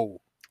 oh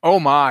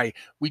my,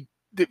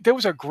 there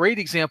was a great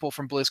example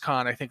from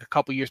BlizzCon, I think a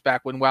couple years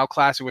back when WoW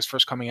Classic was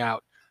first coming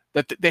out,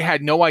 that they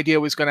had no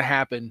idea was going to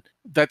happen,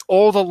 that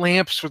all the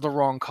lamps were the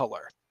wrong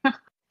color.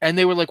 And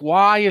they were like,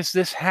 why is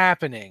this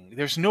happening?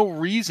 There's no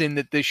reason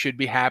that this should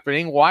be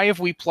happening. Why have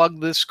we plugged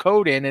this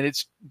code in and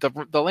it's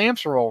the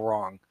lamps are all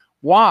wrong?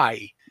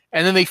 Why?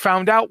 And then they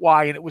found out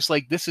why, and it was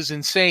like, this is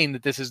insane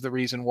that this is the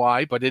reason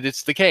why, but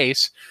it's the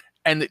case.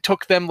 And it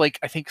took them, like,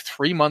 I think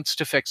 3 months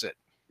to fix it.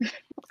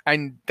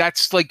 And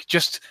that's like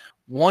just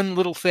one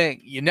little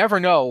thing. You never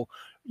know.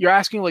 You're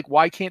asking, like,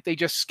 why can't they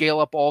just scale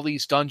up all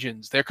these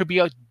dungeons? There could be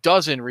a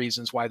dozen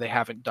reasons why they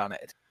haven't done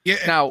it. Yeah.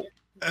 Now,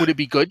 would it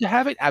be good to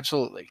have it?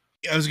 Absolutely.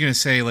 I was going to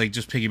say, like,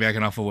 just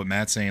piggybacking off of what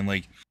Matt's saying,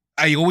 like,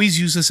 I always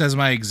use this as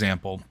my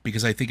example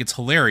because I think it's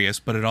hilarious,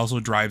 but it also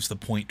drives the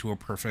point to a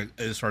perfect,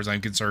 as far as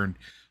I'm concerned,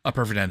 a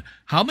perfect end.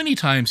 How many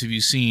times have you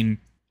seen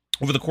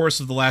over the course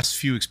of the last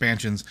few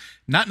expansions,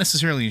 not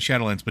necessarily in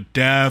Shadowlands, but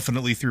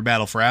definitely through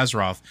Battle for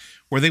Azeroth,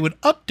 where they would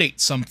update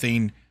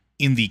something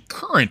in the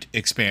current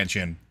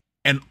expansion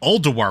and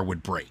Ulduar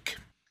would break?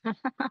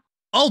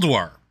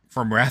 Ulduar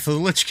from Wrath of the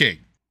Lich King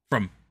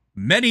from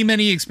many,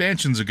 many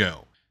expansions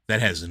ago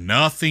that has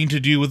nothing to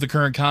do with the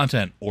current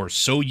content, or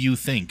so you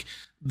think.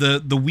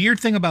 The weird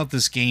thing about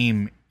this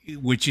game,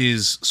 which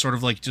is sort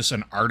of like just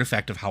an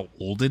artifact of how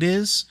old it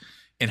is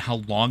and how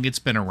long it's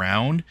been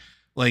around,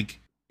 like,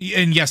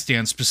 and yes,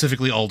 Dan,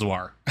 specifically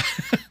Ulduar.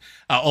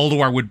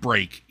 Ulduar would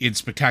break in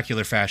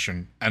spectacular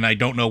fashion, and I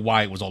don't know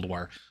why it was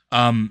Ulduar.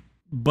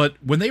 But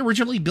when they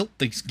originally built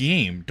this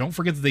game, don't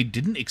forget that they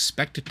didn't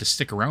expect it to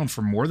stick around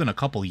for more than a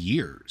couple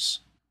years,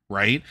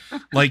 right?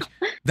 Like,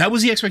 that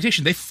was the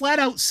expectation. They flat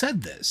out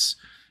said this.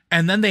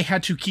 And then they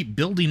had to keep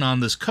building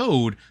on this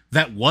code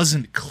that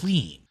wasn't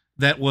clean.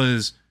 That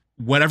was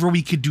whatever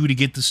we could do to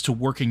get this to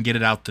work and get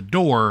it out the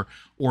door,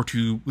 or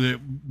to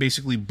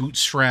basically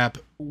bootstrap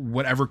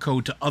whatever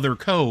code to other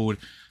code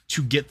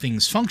to get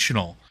things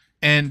functional.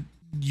 And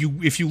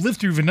if you lived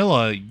through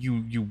vanilla,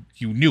 you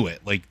knew it.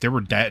 Like, there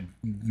were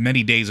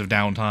many days of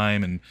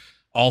downtime and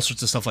all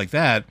sorts of stuff like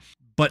that.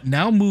 But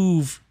now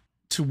move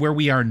to where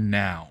we are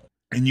now,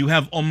 and you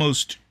have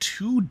almost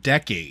 2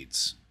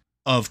 decades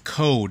of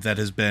code that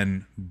has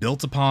been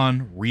built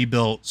upon,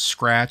 rebuilt,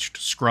 scratched,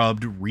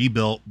 scrubbed,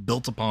 rebuilt,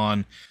 built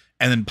upon,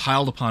 and then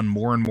piled upon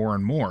more and more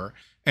and more.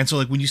 And so,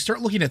 like, when you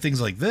start looking at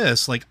things like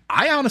this, like,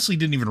 I honestly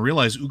didn't even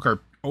realize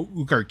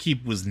Ukar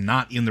Keep was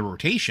not in the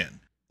rotation.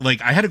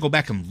 Like, I had to go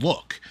back and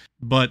look,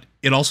 but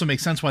it also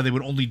makes sense why they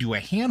would only do a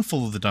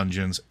handful of the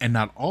dungeons and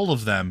not all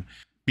of them,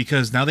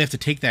 because now they have to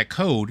take that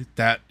code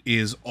that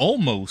is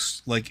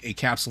almost like a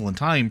capsule in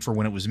time for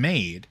when it was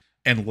made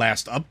and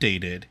last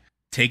updated,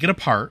 take it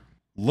apart,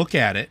 look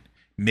at it,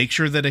 make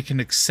sure that it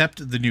can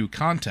accept the new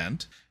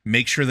content,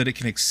 make sure that it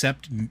can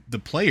accept the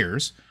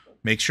players,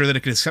 make sure that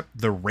it can accept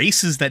the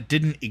races that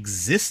didn't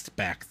exist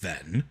back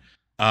then,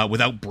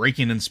 without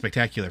breaking in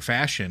spectacular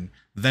fashion,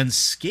 then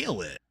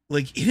scale it.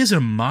 Like, it is a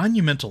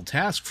monumental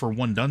task for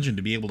one dungeon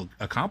to be able to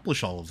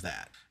accomplish all of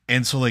that.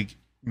 And so, like,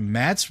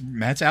 Matt's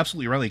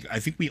absolutely right. Like,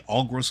 I think we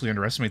all grossly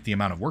underestimate the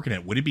amount of work in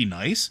it. Would it be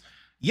nice?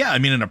 Yeah, I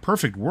mean, in a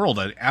perfect world,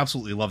 I'd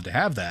absolutely love to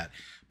have that.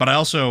 But I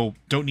also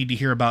don't need to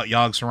hear about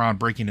Yogg Saron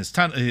breaking his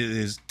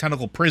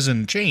tentacle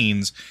prison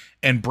chains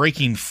and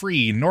breaking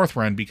free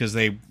Northrend because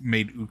they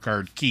made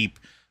Ukar Keep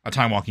a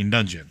time-walking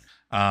dungeon.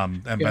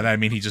 And by that I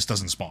mean he just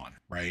doesn't spawn,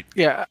 right?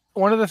 Yeah.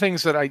 One of the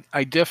things that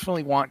I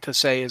definitely want to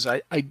say is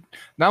I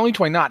not only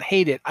do I not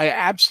hate it, I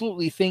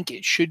absolutely think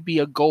it should be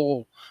a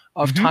goal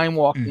of time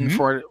walking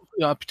for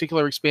a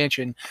particular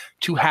expansion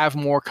to have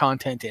more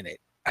content in it.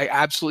 I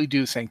absolutely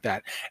do think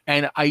that.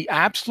 And I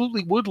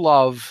absolutely would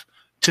love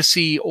to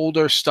see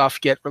older stuff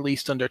get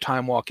released under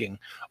time walking.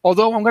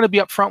 Although I'm going to be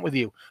upfront with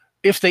you,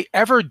 if they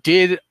ever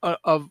did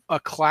a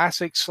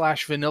classic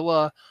 /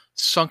 vanilla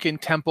Sunken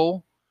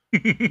Temple,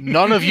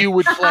 none of you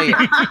would play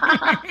it.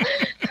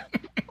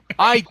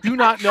 I do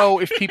not know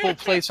if people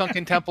play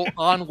Sunken Temple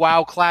on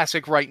WoW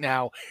Classic right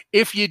now.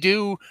 If you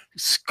do,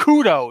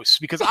 kudos,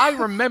 because I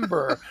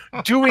remember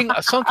doing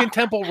a Sunken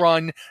Temple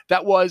run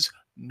that was,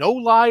 no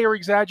lie or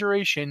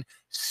exaggeration,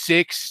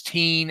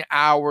 16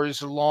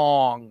 hours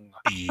long.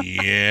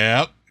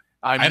 Yep.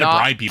 I'm I had to not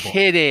bribe people.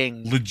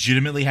 kidding.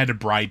 Legitimately had to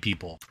bribe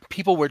people.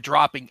 People were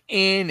dropping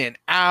in and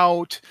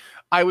out.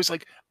 I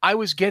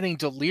was getting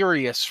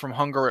delirious from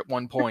hunger at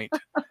one point.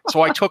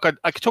 So I took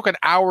an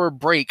hour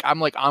break. I'm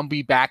like, I'll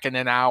be back in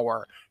an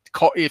hour.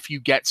 If you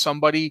get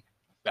somebody,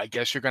 I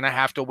guess you're going to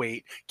have to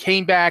wait.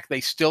 Came back.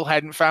 They still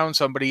hadn't found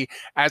somebody.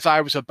 As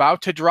I was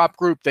about to drop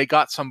group, they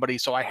got somebody.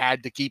 So I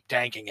had to keep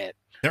tanking it.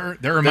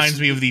 That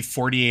reminds me of the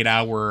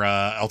 48-hour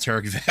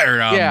Alteric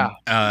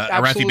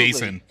Arathi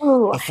Basin.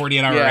 Ooh. The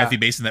 48-hour Arathi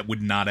Basin that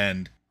would not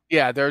end.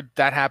 Yeah,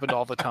 that happened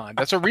all the time.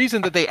 That's a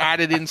reason that they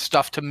added in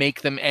stuff to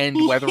make them end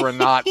whether or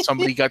not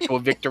somebody got to a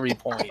victory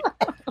point.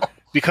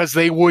 Because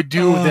they would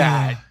do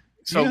that.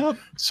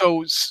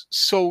 So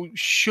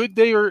should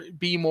there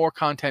be more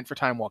content for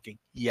time walking?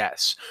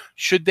 Yes.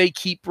 Should they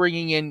keep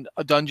bringing in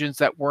dungeons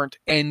that weren't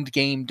end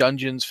game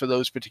dungeons for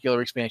those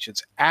particular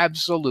expansions?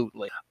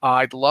 Absolutely.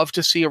 I'd love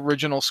to see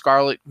original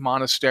Scarlet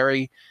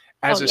Monastery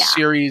as a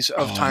series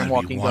of time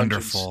walking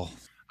dungeons.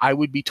 I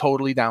would be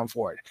totally down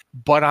for it.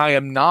 But I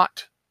am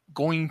not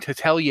going to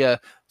tell you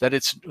that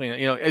it's,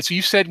 as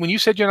you said, when you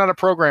said you're not a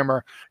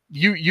programmer,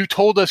 you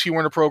told us you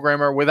weren't a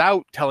programmer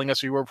without telling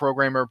us you were a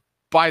programmer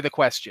by the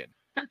question.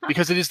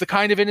 Because it is the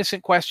kind of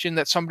innocent question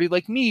that somebody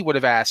like me would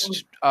have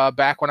asked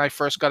back when I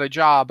first got a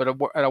job at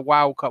a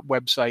WoW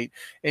website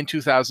in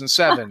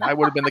 2007. I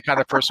would have been the kind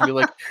of person to be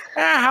like,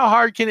 how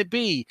hard can it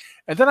be?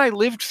 And then I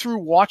lived through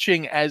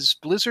watching as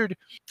Blizzard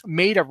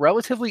made a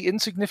relatively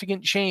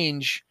insignificant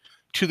change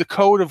to the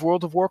code of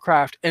World of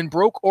Warcraft and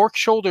broke orc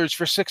shoulders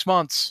for 6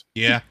 months.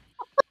 Yeah.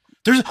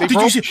 Did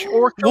you see?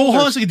 Hold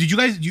on a second. Did you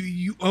guys?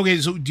 Okay?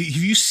 So have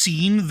you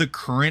seen the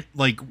current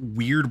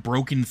weird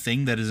broken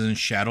thing that is in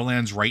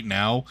Shadowlands right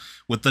now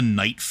with the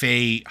Night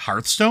Fae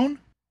Hearthstone?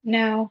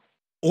 No.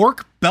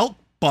 Orc belt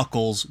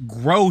buckles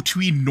grow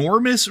to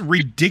enormous,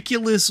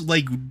 ridiculous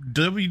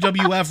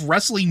WWF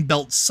wrestling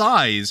belt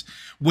size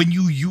when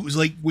you use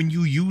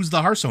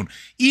the Hearthstone.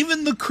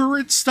 Even the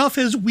current stuff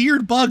has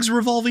weird bugs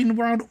revolving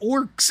around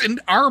orcs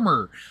and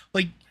armor.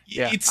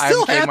 It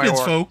still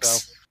happens, folks.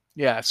 So.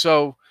 Yeah.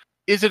 So.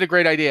 Is it a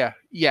great idea?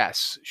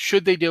 Yes.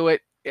 Should they do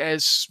it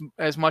as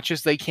much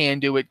as they can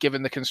do it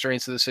given the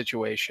constraints of the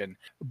situation?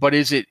 But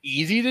is it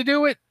easy to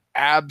do it?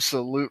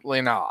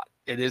 Absolutely not.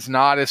 It is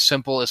not as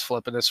simple as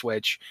flipping a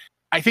switch.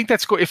 I think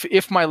that's cool.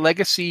 If my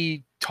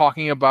legacy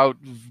talking about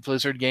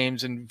Blizzard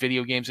games and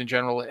video games in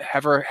general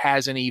ever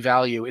has any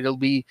value, it'll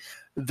be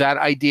that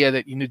idea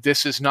that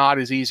this is not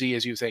as easy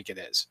as you think it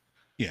is.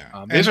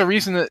 Yeah. There's a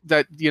reason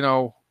that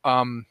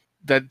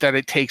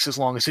it takes as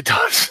long as it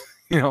does.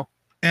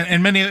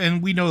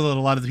 And we know that a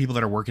lot of the people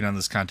that are working on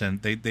this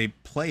content, they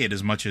play it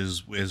as much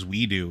as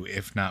we do,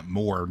 if not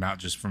more, not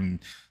just from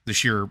the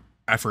sheer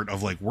effort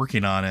of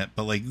working on it,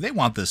 but they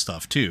want this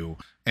stuff too.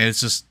 And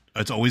it's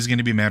always going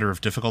to be a matter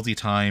of difficulty,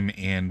 time,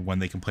 and when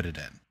they can put it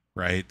in,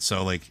 right?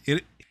 So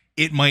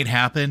it might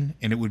happen,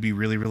 and it would be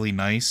really, really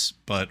nice,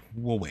 but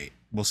we'll wait.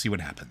 We'll see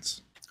what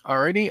happens.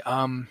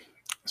 Alrighty.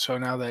 So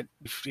now that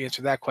you've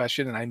answered that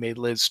question, and I made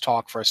Liz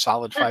talk for a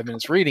solid 5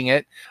 minutes reading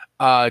it,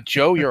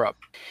 Joe, you're up.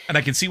 And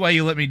I can see why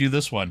you let me do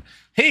this one.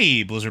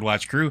 Hey, Blizzard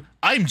Watch crew,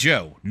 I'm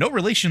Joe. No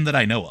relation that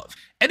I know of.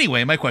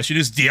 Anyway, my question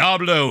is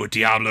Diablo,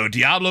 Diablo,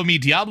 Diablo me,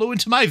 Diablo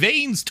into my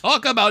veins.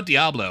 Talk about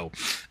Diablo.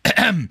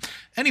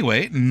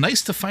 Anyway,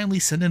 nice to finally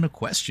send in a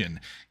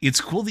question.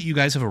 It's cool that you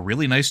guys have a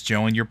really nice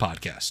Joe on your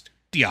podcast.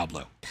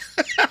 Diablo.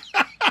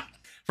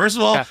 First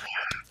of all,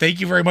 thank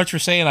you very much for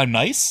saying I'm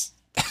nice.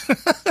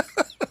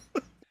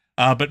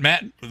 But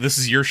Matt, this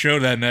is your show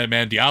then,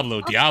 man.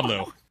 Diablo.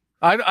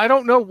 I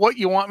don't know what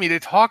you want me to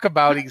talk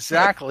about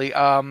exactly.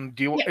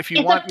 If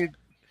you want me?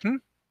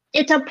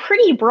 It's a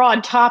pretty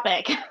broad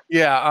topic.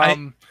 Yeah.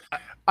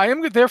 I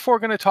am therefore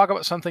going to talk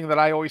about something that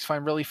I always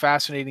find really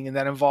fascinating, and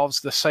that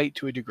involves the site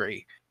to a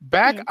degree.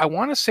 Back, I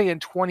want to say in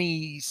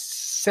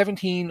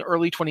 2017,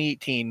 early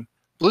 2018,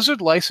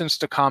 Blizzard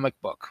licensed a comic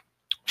book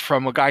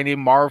from a guy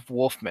named Marv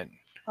Wolfman.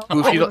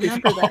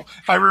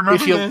 I remember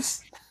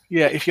this.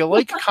 Yeah, if you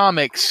like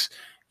comics,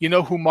 you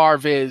know who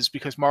Marv is,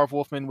 because Marv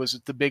Wolfman was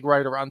the big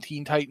writer on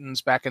Teen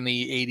Titans back in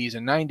the 80s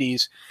and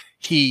 90s.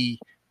 He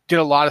did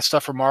a lot of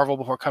stuff for Marvel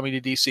before coming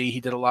to DC. He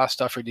did a lot of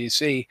stuff for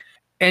DC.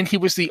 And he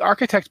was the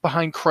architect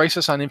behind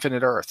Crisis on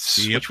Infinite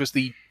Earths, which was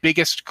the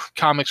biggest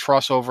comics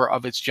crossover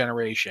of its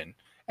generation.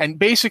 And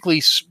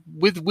basically,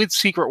 with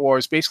Secret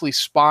Wars, basically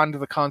spawned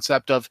the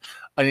concept of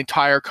an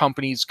entire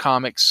company's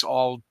comics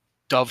all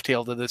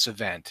dovetailed to this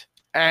event.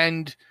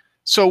 And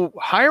so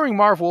hiring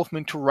Marv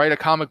Wolfman to write a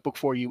comic book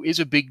for you is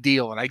a big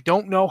deal. And I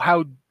don't know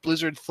how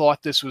Blizzard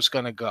thought this was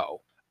going to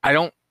go.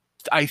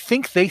 I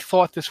think they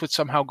thought this would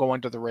somehow go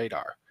under the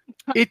radar.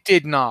 It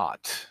did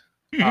not.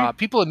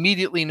 People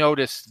immediately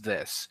noticed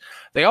this.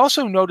 They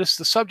also noticed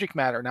the subject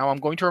matter. Now, I'm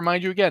going to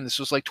remind you again, this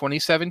was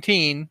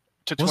 2017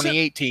 to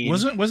 2018.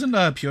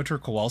 Wasn't Piotr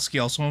Kowalski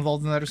also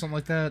involved in that or something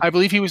like that? I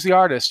believe he was the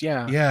artist,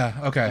 yeah. Yeah,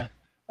 okay.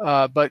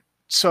 But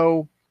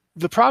so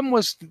the problem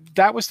was,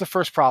 that was the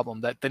first problem,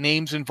 that the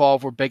names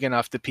involved were big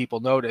enough that people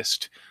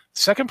noticed.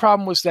 The second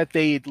problem was that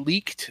they had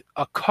leaked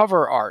a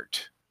cover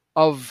art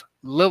of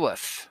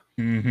Lilith.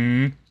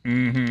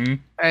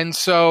 And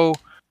so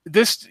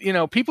this,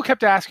 people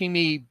kept asking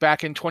me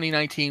back in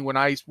 2019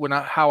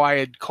 how I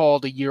had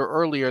called a year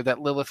earlier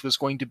that Lilith was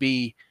going to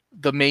be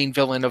the main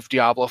villain of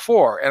Diablo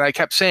 4. And I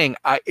kept saying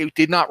it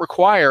did not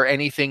require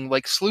anything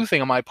like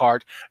sleuthing on my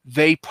part.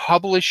 They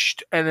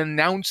published an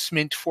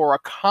announcement for a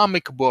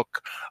comic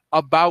book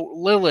about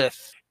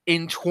Lilith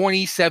in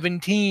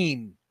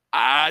 2017.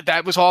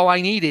 That was all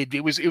I needed.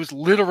 It was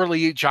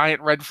literally a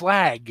giant red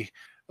flag.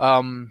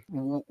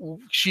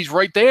 She's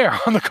right there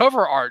on the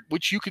cover art,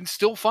 which you can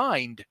still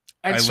find.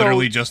 And I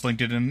literally just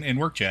linked it in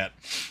work chat.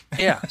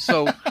 Yeah.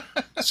 So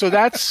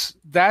that's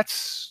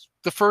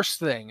the first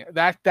thing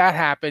that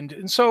happened.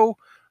 And so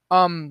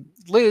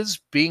Liz,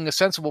 being a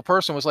sensible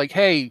person, was like,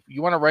 hey,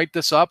 you want to write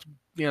this up?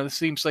 This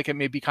seems like it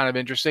may be kind of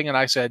interesting. And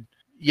I said,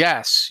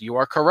 yes, you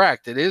are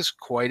correct. It is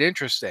quite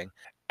interesting.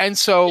 And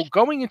so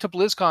going into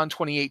BlizzCon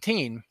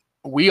 2018,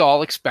 we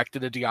all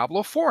expected a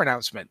Diablo 4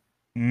 announcement.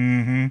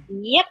 Mm-hmm.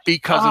 Yep.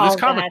 Because of this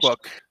comic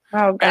book.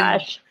 Oh,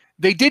 gosh. And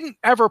they didn't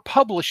ever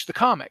publish the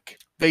comic.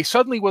 They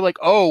suddenly were like,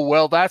 oh,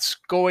 well, that's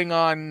going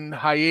on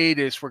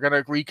hiatus. We're going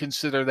to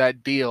reconsider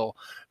that deal.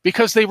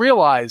 Because they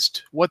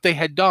realized what they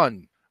had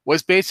done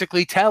was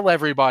basically tell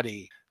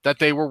everybody that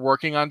they were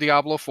working on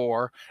Diablo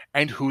 4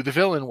 and who the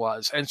villain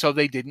was. And so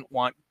they didn't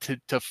want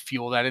to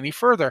fuel that any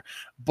further.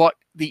 But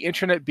the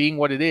internet being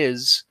what it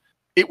is,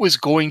 it was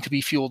going to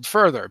be fueled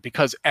further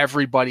because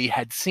everybody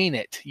had seen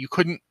it. You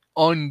couldn't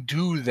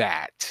undo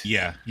that.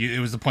 Yeah, it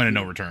was the point of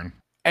no return.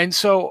 And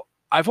so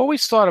I've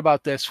always thought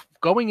about this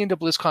going into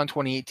BlizzCon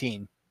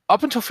 2018.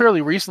 Up until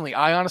fairly recently,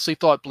 I honestly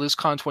thought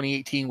BlizzCon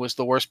 2018 was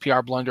the worst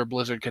PR blunder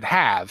Blizzard could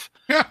have.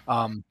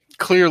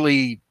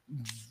 Clearly,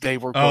 they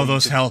were.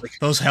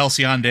 Those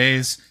halcyon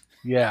days.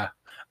 Yeah,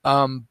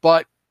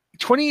 but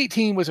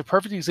 2018 was a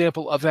perfect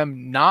example of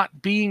them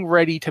not being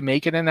ready to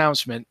make an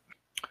announcement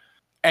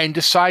and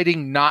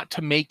deciding not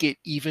to make it,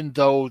 even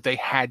though they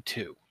had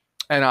to.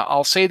 And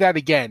I'll say that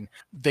again.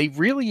 They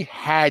really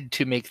had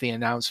to make the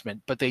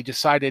announcement, but they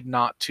decided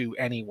not to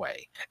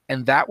anyway.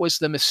 And that was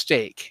the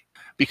mistake,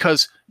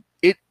 because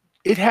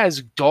it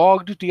has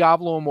dogged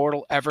Diablo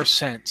Immortal ever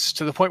since,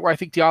 to the point where I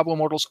think Diablo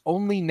Immortal's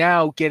only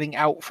now getting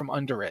out from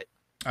under it.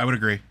 I would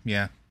agree,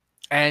 yeah.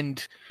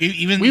 And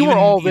we were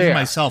all there. Even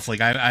myself, like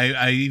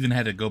I even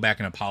had to go back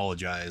and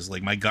apologize.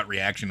 Like my gut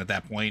reaction at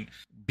that point,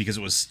 because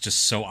it was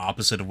just so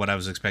opposite of what I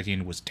was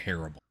expecting, was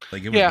terrible.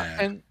 Like it was bad.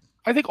 And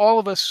I think all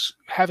of us,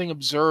 having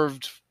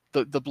observed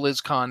the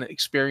BlizzCon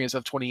experience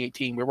of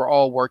 2018, we were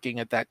all working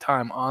at that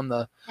time on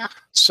the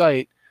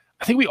site.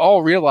 I think we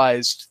all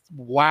realized,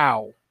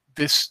 wow,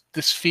 this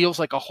feels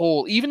like a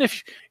hole. Even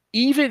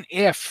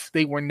if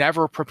they were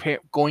never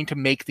going to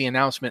make the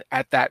announcement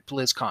at that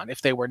BlizzCon,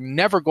 if they were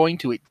never going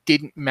to, it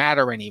didn't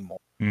matter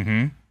anymore.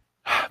 Mm-hmm.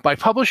 By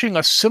publishing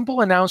a simple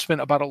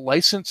announcement about a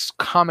licensed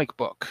comic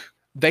book,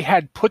 they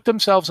had put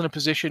themselves in a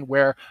position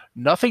where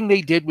nothing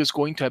they did was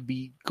going to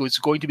be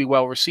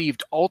well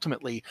received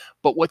ultimately,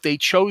 but what they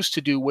chose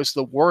to do was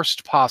the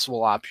worst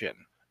possible option.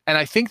 And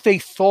I think they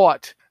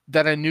thought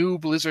that a new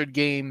Blizzard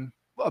game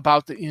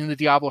in the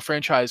Diablo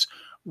franchise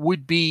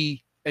would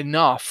be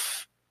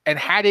enough. And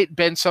had it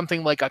been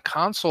something like a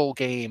console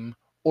game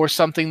or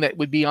something that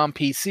would be on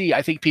PC,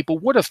 I think people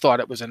would have thought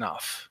it was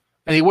enough.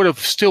 And they would have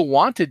still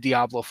wanted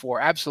Diablo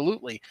 4,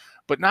 absolutely.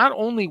 But not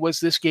only was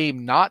this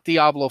game not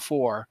Diablo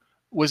 4,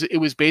 it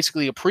was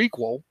basically a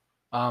prequel,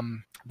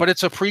 but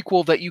it's a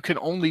prequel that you can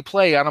only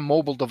play on a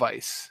mobile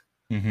device.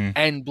 Mm-hmm.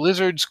 And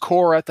Blizzard's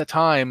core at the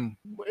time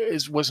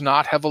was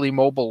not heavily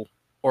mobile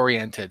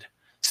oriented.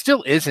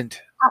 Still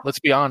isn't, let's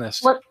be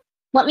honest.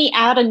 Let me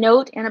add a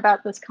note in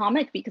about this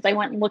comic, because I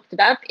went and looked it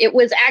up. It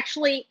was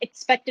actually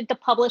expected to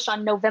publish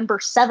on November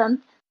 7th,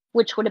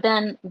 which would have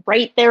been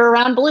right there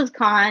around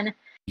BlizzCon.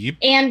 Yep.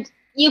 And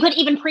you could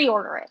even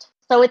pre-order it.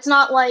 So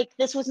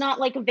this was not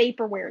like a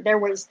vaporware. There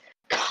was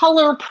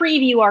color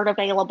preview art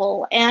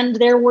available, and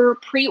there were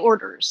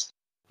pre-orders.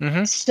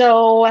 Mm-hmm.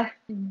 So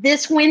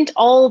this went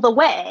all the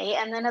way,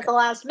 and then at the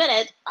last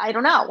minute, I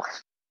don't know.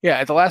 Yeah,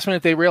 at the last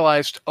minute, they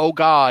realized, oh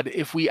God,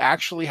 if we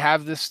actually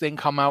have this thing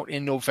come out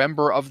in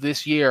November of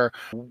this year,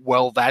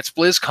 well, that's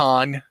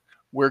BlizzCon.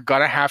 We're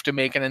going to have to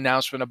make an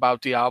announcement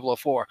about Diablo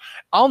 4.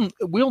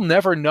 We'll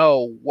never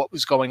know what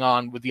was going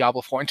on with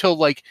Diablo 4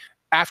 until,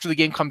 after the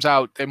game comes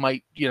out. There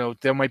might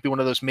be one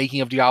of those making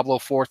of Diablo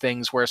 4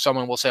 things where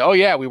someone will say, oh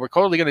yeah, we were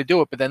totally going to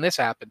do it, but then this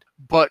happened.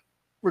 But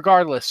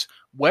regardless,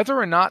 whether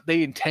or not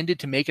they intended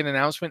to make an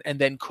announcement and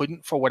then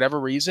couldn't for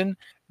whatever reason,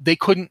 they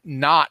couldn't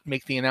not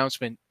make the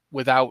announcement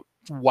without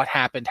what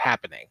happened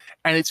happening.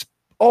 And it's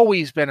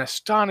always been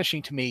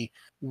astonishing to me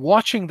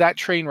watching that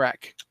train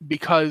wreck,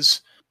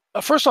 because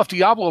first off,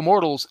 Diablo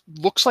Immortals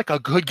looks like a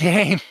good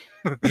game.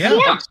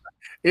 Yeah.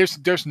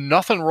 There's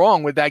nothing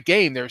wrong with that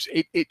game.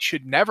 It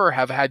should never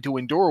have had to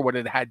endure what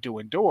it had to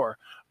endure.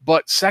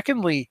 But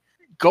secondly,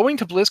 going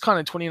to BlizzCon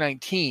in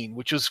 2019,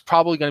 which is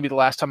probably going to be the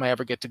last time I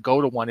ever get to go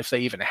to one, if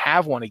they even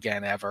have one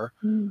again ever,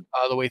 the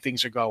way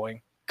things are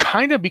going,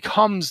 kind of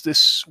becomes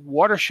this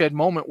watershed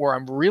moment where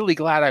I'm really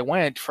glad I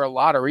went for a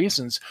lot of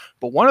reasons.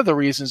 But one of the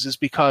reasons is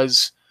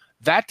because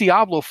that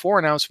Diablo 4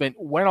 announcement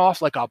went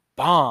off like a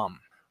bomb.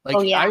 Like,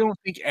 Oh, yeah. I don't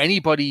think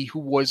anybody who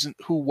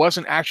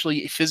wasn't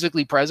actually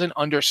physically present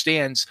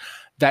understands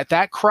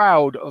that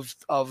crowd of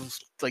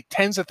like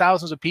tens of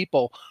thousands of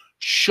people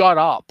shut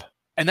up.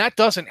 And that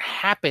doesn't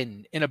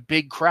happen in a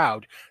big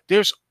crowd.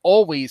 There's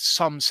always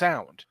some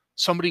sound.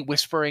 Somebody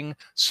whispering,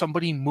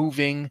 somebody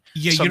moving.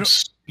 Yeah,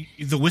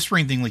 the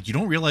whispering thing, like, you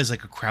don't realize,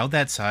 like, a crowd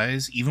that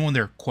size, even when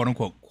they're quote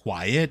unquote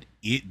quiet,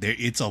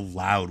 it's a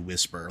loud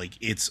whisper. Like,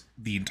 it's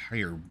the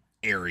entire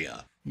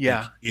area.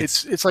 Yeah, like,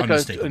 it's like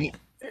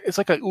it's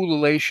like a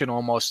ululation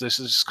almost. This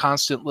is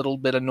constant little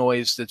bit of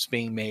noise that's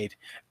being made.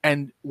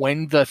 And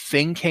when the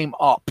thing came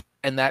up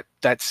and that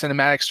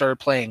cinematic started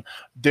playing,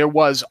 there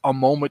was a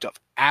moment of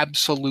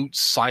absolute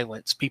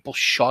silence. People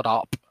shut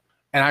up,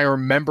 and I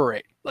remember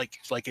it like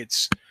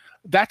it's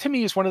that. To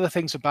me is one of the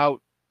things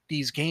about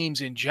these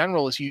games in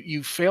general is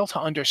you fail to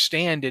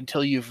understand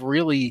until you've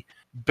really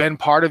been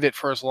part of it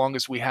for as long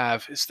as we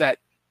have, is that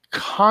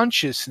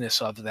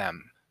consciousness of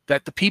them,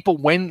 that the people,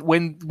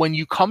 when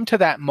you come to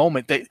that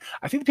moment,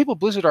 I think the people at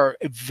Blizzard are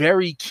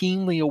very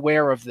keenly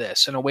aware of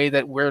this in a way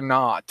that we're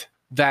not,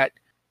 that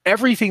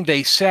everything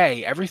they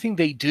say, everything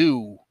they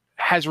do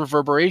has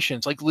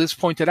reverberations. Like Liz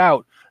pointed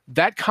out,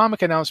 that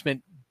comic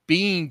announcement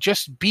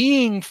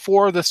being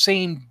for the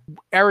same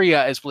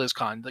area as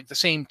BlizzCon, like the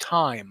same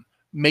time,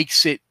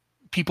 makes it,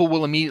 people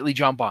will immediately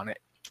jump on it.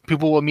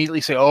 People will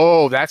immediately say,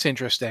 oh, that's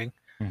interesting.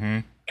 Mm-hmm.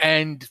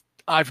 And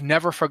I've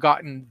never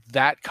forgotten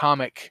that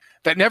comic.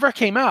 That never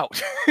came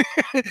out.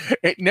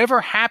 It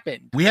never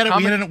happened. We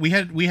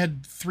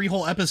had 3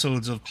 whole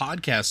episodes of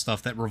podcast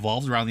stuff that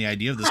revolved around the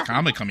idea of this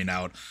comic coming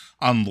out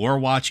on Lore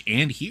Watch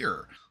and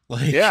here.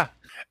 Like, yeah.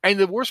 And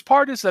the worst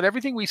part is that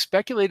everything we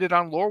speculated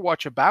on Lore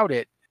Watch about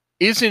it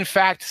is in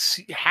fact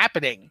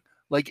happening.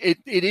 Like it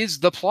is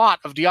the plot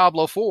of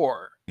Diablo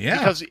 4. Yeah.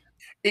 Because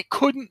it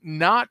couldn't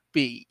not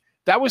be.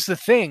 That was the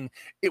thing.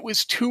 It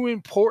was too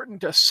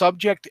important a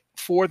subject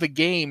for the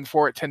game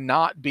for it to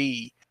not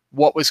be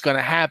what was going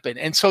to happen.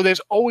 And so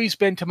there's always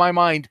been, to my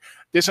mind,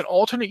 there's an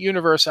alternate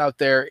universe out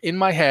there in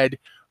my head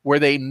where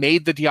they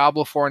made the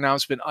Diablo 4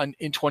 announcement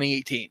in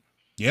 2018.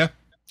 Yeah.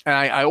 And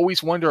I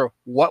always wonder,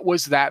 what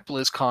was that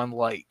BlizzCon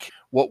like?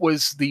 What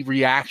was the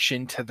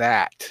reaction to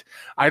that?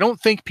 I don't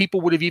think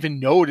people would have even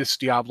noticed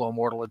Diablo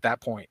Immortal at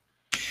that point.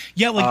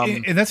 Yeah,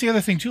 like, and that's the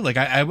other thing too. Like,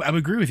 I would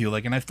agree with you.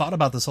 Like, and I've thought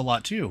about this a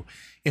lot too.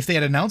 If they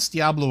had announced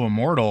Diablo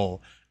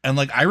Immortal, and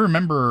like, I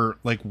remember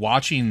like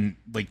watching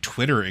like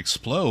Twitter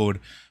explode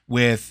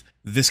with,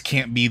 this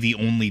can't be the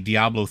only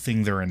Diablo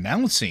thing they're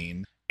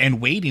announcing, and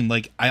waiting.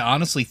 Like, I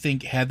honestly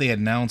think had they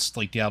announced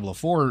like Diablo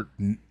 4,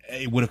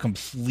 it would have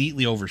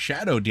completely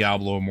overshadowed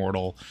Diablo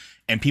Immortal,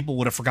 and people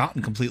would have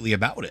forgotten completely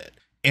about it.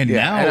 And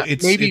now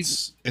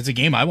it's a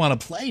game I want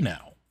to play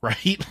now.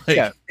 Right? Like,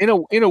 yeah.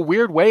 In a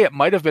weird way, it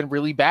might have been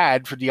really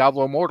bad for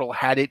Diablo Immortal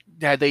had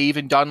they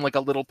even done like a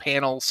little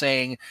panel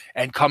saying,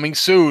 and coming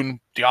soon,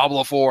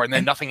 Diablo 4, and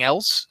then nothing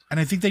else. And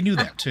I think they knew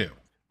that too.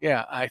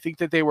 Yeah, I think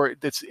that they were.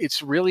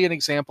 It's really an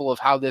example of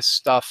how this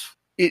stuff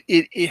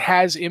it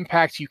has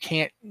impact you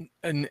can't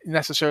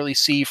necessarily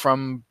see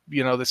from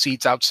the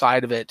seats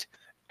outside of it,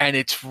 and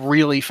it's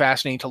really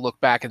fascinating to look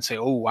back and say,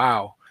 oh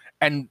wow.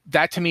 And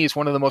that to me is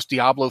one of the most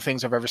Diablo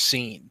things I've ever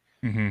seen.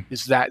 Mm-hmm.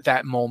 Is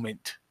that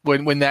moment.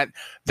 When that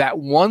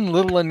one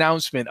little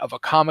announcement of a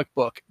comic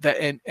book that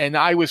and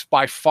I was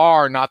by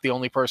far not the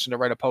only person to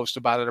write a post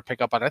about it or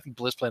pick up on it. I think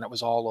BlizzPlanet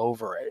was all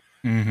over it.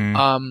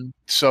 Mm-hmm.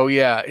 So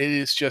yeah, it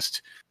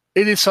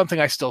is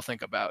something I still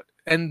think about.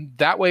 And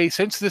that way,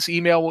 since this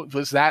email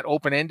was that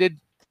open-ended,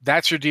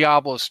 that's your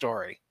Diablo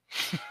story.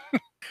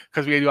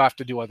 Because we do have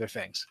to do other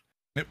things.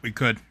 Yep, we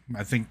could.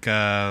 I think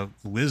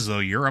Liz, though,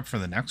 you're up for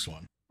the next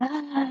one.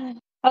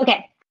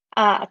 Okay.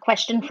 A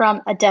question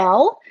from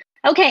Adele.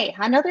 Okay,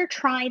 another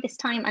try, this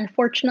time,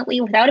 unfortunately,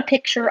 without a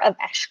picture of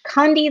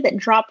Ashkandi that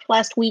dropped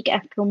last week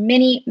after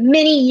many,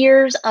 many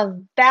years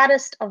of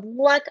baddest of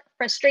luck,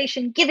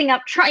 frustration, giving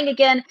up, trying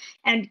again,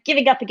 and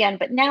giving up again.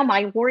 But now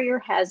my warrior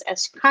has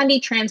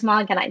Ashkandi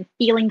transmog, and I'm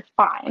feeling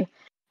fine.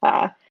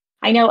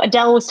 I know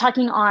Adele was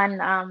talking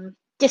on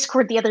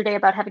Discord the other day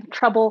about having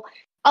trouble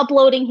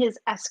uploading his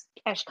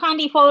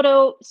Ashkandi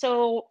photo,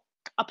 so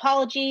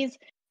apologies,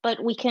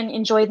 but we can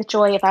enjoy the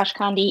joy of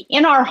Ashkandi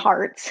in our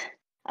hearts.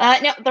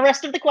 Now, the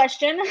rest of the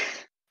question.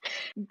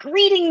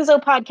 Greetings, O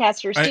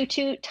podcasters. Due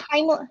to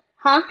time...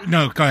 Huh?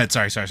 No, go ahead.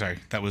 Sorry.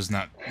 That was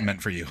not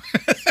meant for you.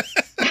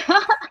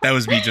 That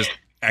was me just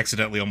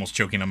accidentally almost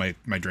choking on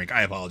my drink.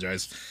 I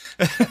apologize.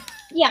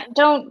 Yeah,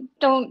 don't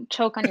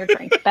choke on your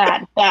drink.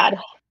 Bad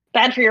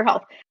for your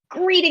health.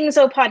 Greetings,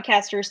 O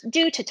podcasters.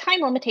 Due to time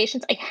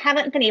limitations, I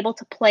haven't been able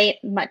to play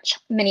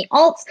many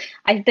alts.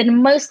 I've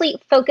been mostly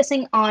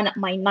focusing on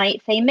my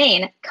Night Fae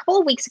main. A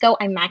couple of weeks ago,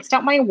 I maxed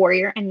out my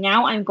warrior, and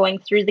now I'm going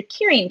through the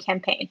Kyrian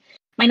campaign.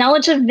 My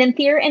knowledge of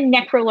Vinthier and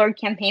Necrolord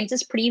campaigns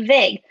is pretty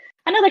vague.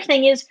 Another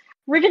thing is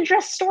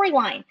Rivendreth's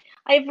storyline.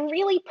 I've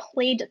really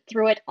played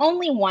through it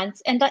only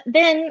once, and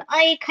then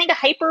I kind of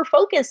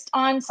hyper-focused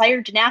on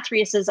Sire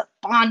Denathrius's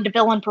Bond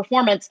villain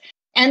performance.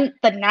 And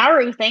the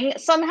Naru thing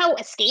somehow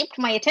escaped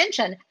my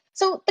attention.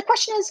 So the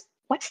question is,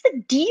 what's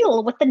the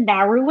deal with the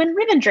Naru and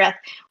Rivendreth?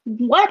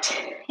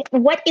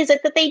 What is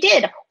it that they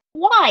did?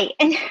 Why?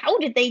 And how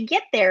did they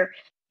get there?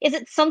 Is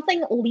it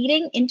something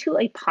leading into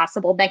a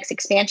possible next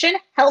expansion?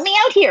 Help me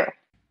out here.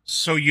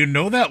 So you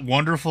know that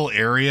wonderful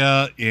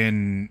area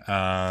in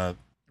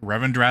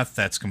Revendreth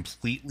that's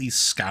completely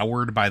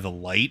scoured by the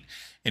light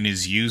and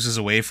is used as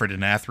a way for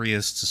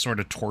Denathrius to sort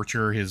of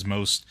torture his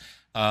most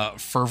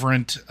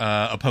fervent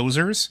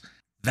opposers?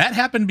 That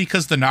happened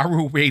because the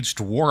Naru waged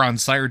war on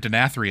Sire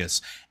Denathrius,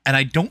 and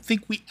I don't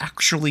think we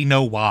actually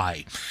know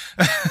why.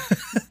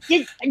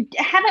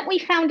 Haven't we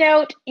found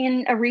out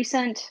in a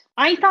recent...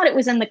 I thought it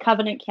was in the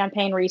Covenant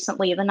campaign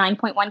recently, the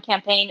 9.1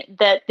 campaign,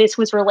 that this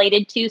was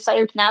related to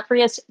Sire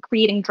Denathrius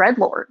creating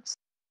Dreadlords.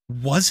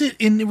 Was it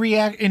in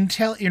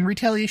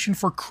retaliation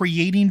for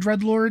creating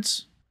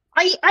Dreadlords?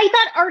 I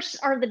thought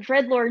are the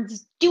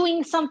Dreadlords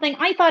doing something?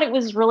 I thought it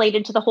was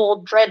related to the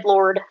whole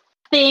Dreadlord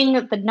thing.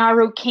 The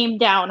Naru came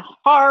down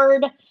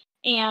hard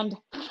and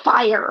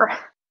fire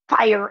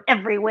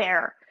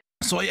everywhere.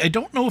 So I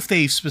don't know if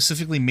they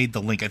specifically made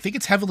the link. I think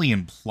it's heavily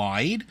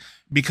implied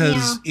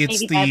because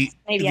it's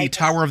the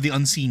Tower of the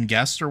Unseen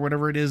Guest or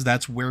whatever it is.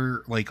 That's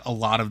where like a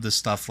lot of this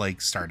stuff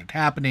like started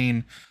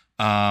happening.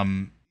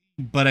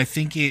 But I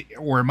think it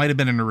might have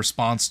been in a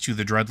response to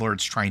the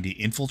Dreadlords trying to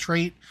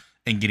infiltrate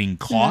and getting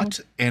caught,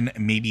 and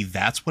maybe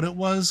that's what it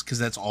was, because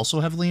that's also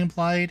heavily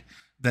implied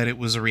that it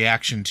was a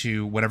reaction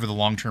to whatever the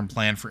long-term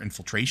plan for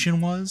infiltration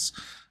was.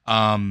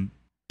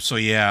 So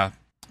yeah.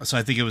 So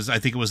I think it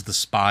was the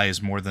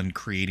spies more than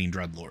creating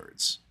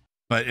Dreadlords.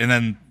 And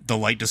then the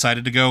light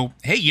decided to go,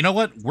 hey, you know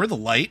what? We're the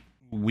light.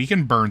 We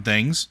can burn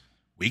things.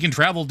 We can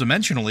travel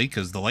dimensionally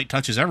because the light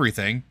touches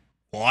everything.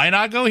 Why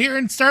not go here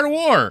and start a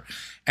war?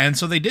 And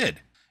so they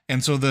did.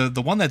 And so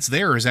the one that's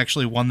there is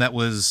actually one that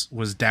was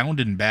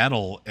downed in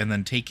battle and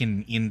then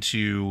taken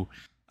into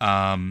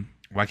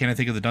why can't I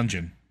think of the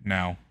dungeon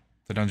now?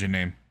 The dungeon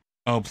name.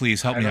 Oh,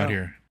 please help me out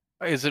here.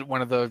 Is it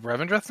one of the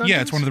Revendreth dungeons?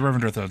 Yeah, it's one of the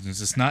Revendreth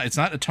dungeons. It's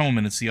not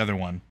Atonement, it's the other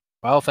one.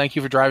 Well, thank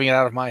you for driving it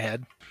out of my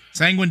head.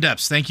 Sanguine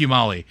Depths, thank you,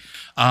 Molly.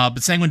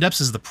 But Sanguine Depths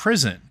is the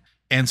prison.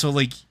 And so,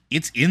 like,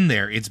 it's in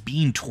there. It's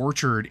being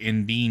tortured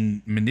and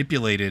being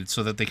manipulated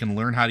so that they can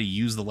learn how to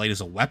use the light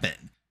as a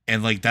weapon.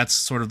 And, like, that's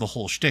sort of the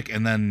whole shtick.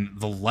 And then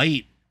the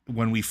light,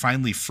 when we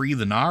finally free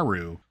the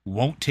Naru,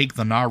 won't take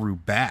the Naru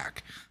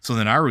back. So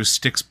the Naru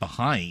sticks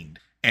behind.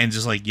 And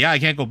just like, yeah, I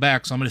can't go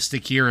back, so I'm going to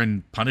stick here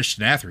and punish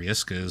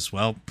Denathrius, because,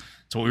 well,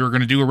 it's what we were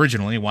going to do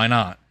originally. Why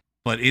not?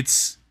 But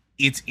it's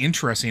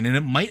interesting, and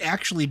it might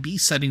actually be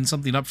setting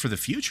something up for the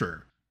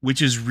future,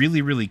 which is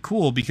really, really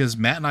cool, because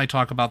Matt and I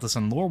talk about this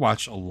on Lore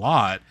Watch a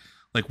lot.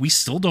 Like, we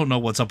still don't know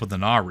what's up with the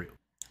Naru.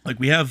 Like,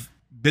 we have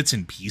bits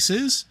and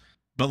pieces,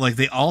 but, like,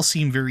 they all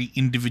seem very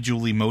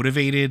individually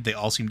motivated. They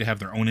all seem to have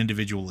their own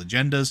individual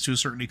agendas to a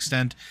certain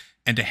extent,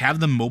 and to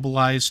have them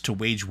mobilized to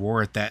wage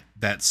war at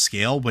that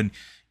scale, when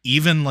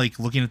even, like,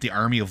 looking at the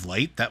Army of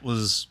Light, that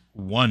was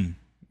one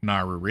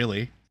Naru,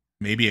 really.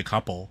 Maybe a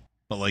couple.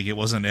 But, like, it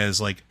wasn't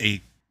as, like,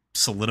 a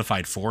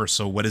solidified force.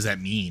 So what does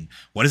that mean?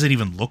 What does it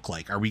even look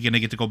like? Are we going to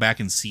get to go back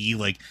and see,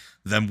 like,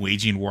 them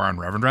waging war on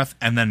Revendreth?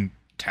 And then,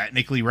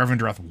 technically,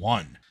 Revendreth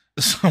won.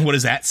 So what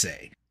does that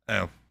say?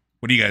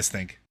 What do you guys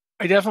think?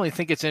 I definitely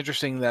think it's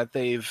interesting that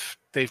they've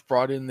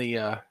brought in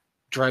the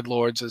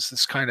Dreadlords as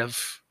this kind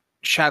of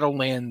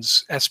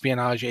Shadowlands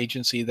espionage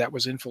agency that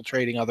was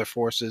infiltrating other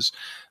forces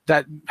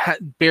that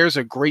bears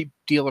a great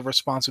deal of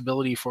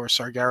responsibility for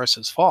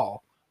Sargeras's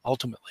fall,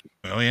 ultimately.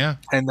 Oh yeah,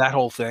 and that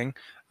whole thing,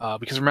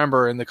 because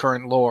remember in the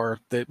current lore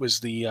that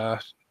was the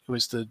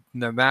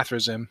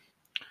Nathrazim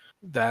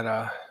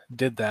that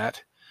did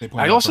that.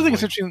 I also think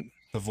it's interesting.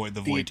 The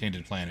void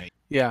tainted planet.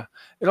 Yeah,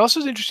 it also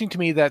is interesting to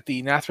me that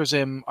the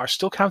Nathrazim are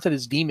still counted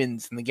as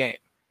demons in the game.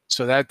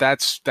 So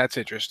that's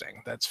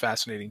interesting. That's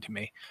fascinating to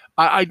me.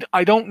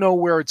 I don't know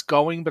where it's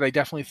going, but I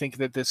definitely think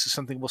that this is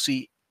something we'll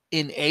see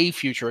in a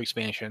future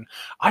expansion.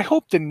 I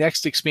hope the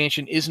next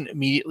expansion isn't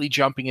immediately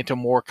jumping into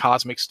more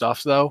cosmic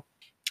stuff, though.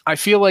 I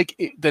feel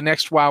like the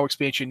next WoW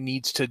expansion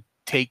needs to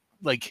take,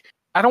 like,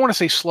 I don't want to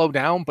say slow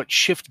down, but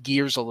shift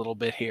gears a little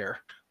bit here.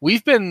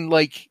 We've been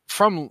like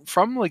from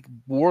like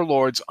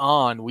Warlords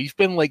on, we've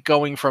been like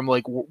going from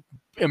like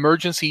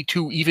emergency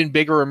to even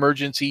bigger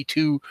emergency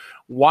to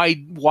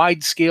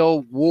wide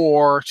scale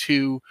war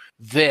to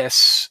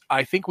this.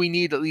 I think we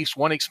need at least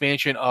one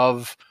expansion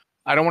of,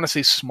 I don't want to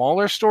say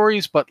smaller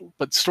stories, but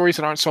stories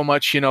that aren't so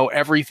much,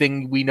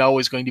 everything we know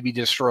is going to be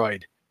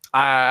destroyed.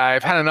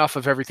 I've had enough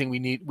of everything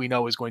we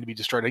know is going to be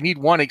destroyed. I need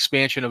one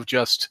expansion of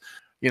just,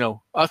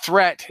 a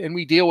threat and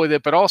we deal with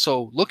it, but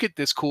also look at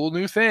this cool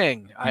new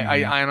thing.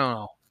 Mm-hmm. I don't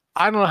know.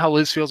 I don't know how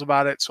Liz feels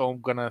about it, so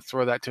I'm going to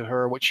throw that to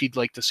her, what she'd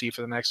like to see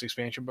for the next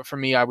expansion. But for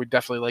me, I would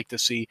definitely like to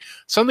see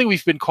something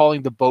we've been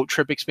calling the boat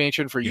trip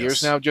expansion for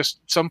years now,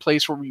 just some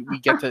place where we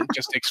get to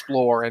just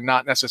explore and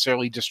not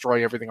necessarily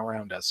destroy everything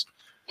around us.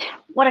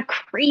 What a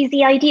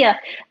crazy idea.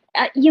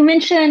 You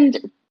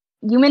mentioned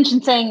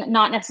saying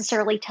not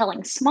necessarily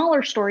telling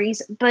smaller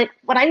stories, but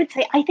what I would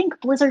say, I think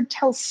Blizzard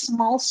tells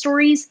small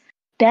stories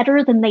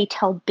better than they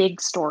tell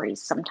big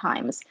stories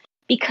sometimes.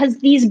 because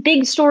these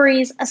big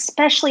stories,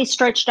 especially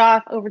stretched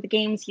off over the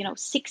game's,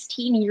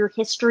 16-year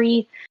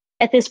history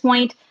at this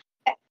point,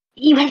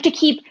 you have to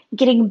keep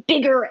getting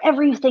bigger.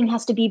 Everything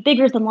has to be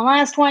bigger than the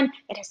last one.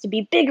 It has to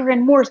be bigger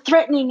and more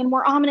threatening and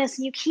more ominous.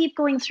 And you keep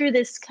going through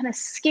this kind of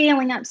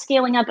scaling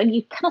up, and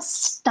you kind of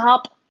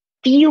stop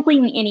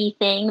feeling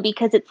anything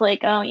because it's like,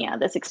 oh yeah,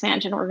 this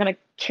expansion, we're going to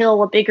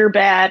kill a bigger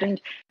bad. And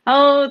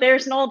oh,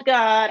 there's an old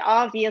god,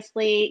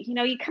 obviously.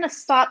 You kind of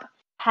stop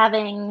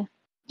having,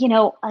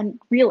 a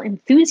real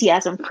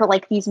enthusiasm for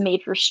like these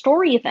major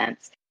story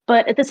events.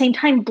 But at the same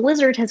time,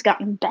 Blizzard has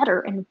gotten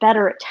better and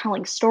better at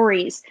telling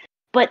stories.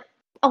 But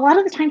a lot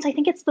of the times, I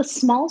think it's the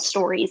small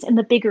stories in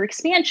the bigger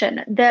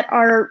expansion that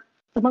are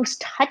the most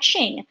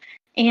touching.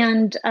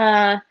 And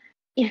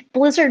if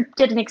Blizzard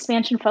did an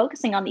expansion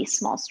focusing on these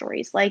small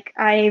stories, like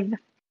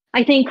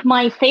I think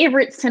my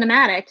favorite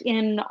cinematic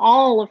in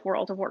all of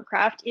World of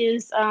Warcraft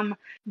is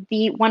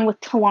the one with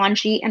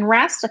Talanji and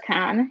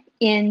Rastakhan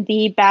in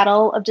the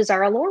Battle of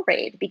Dazara Lore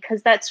Raid,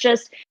 because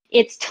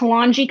it's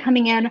Talanji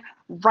coming in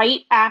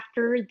right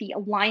after the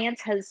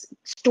Alliance has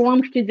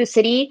stormed through the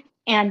city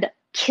and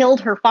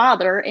killed her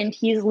father, and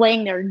he's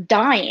laying there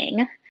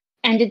dying.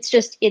 And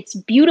it's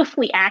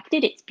beautifully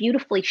acted, it's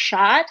beautifully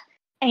shot,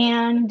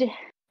 and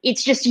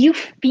it's just, you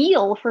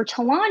feel for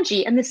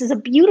Talanji, and this is a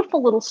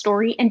beautiful little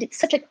story, and it's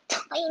such a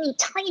tiny,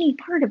 tiny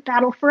part of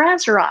Battle for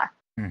Azeroth.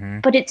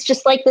 Mm-hmm. But it's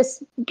just like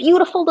this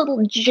beautiful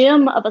little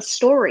gem of a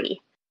story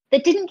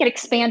that didn't get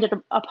expanded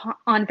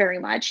upon very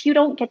much. You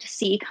don't get to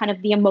see kind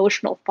of the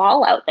emotional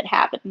fallout that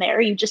happened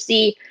there. You just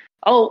see,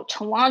 oh,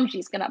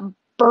 Talanji's going to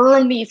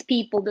burn these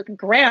people to the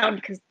ground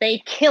because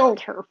they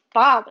killed her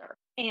father.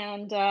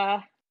 And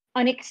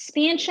an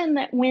expansion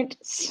that went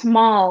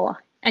small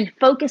and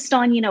focused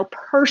on,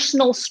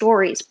 personal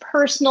stories,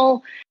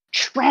 personal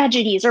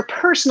tragedies, or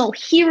personal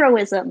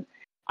heroism,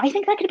 I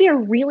think that could be a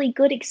really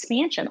good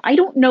expansion. I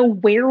don't know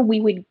where we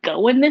would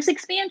go in this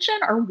expansion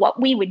or what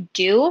we would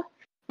do,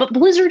 but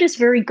Blizzard is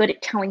very good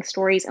at telling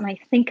stories, and I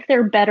think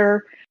they're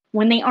better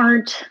when they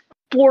aren't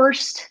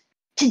forced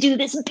to do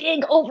this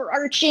big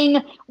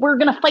overarching, we're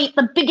going to fight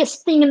the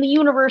biggest thing in the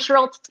universe or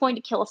else it's going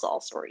to kill us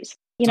all stories.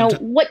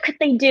 What could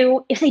they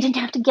do if they didn't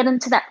have to get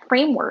into that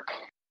framework?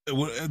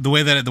 The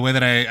way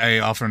that I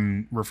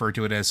often refer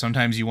to it as,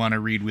 sometimes you want to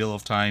read Wheel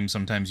of Time,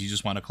 sometimes you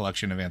just want a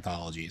collection of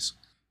anthologies.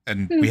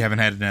 And we haven't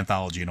had an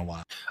anthology in a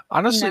while.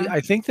 Honestly,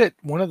 I think that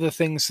one of the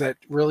things that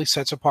really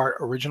sets apart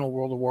original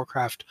World of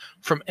Warcraft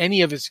from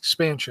any of its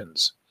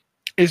expansions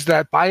is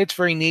that by its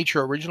very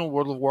nature, original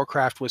World of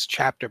Warcraft was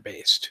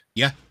chapter-based.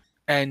 Yeah.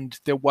 And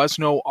there was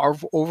no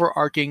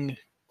overarching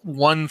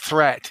one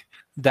threat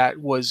that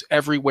was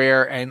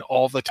everywhere and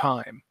all the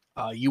time.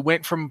 You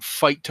went from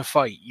fight to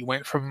fight. You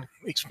went from,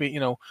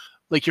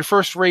 like your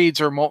first raids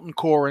are Molten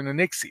Core and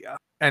Onyxia.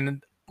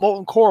 And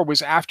Molten Core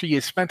was after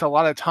you spent a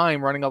lot of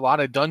time running a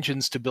lot of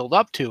dungeons to build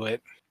up to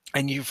it.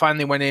 And you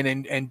finally went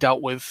in and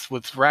dealt with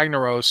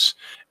Ragnaros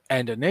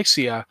and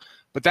Onyxia.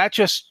 But that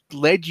just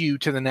led you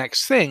to the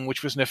next thing,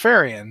 which was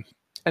Nefarian.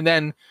 And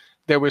then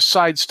there was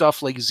side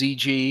stuff like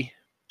ZG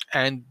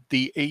and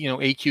the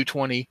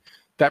AQ20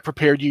 that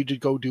prepared you to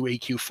go do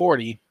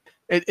AQ40.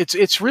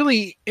 It's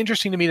really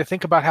interesting to me to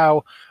think about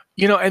how,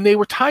 and they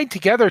were tied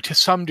together to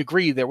some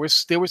degree. There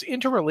was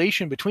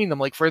interrelation between them.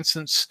 Like, for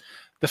instance,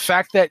 the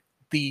fact that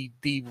the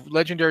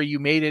legendary you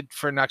made it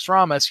for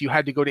Naxxramas, you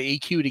had to go to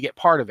AQ to get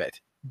part of it.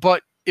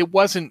 But it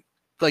wasn't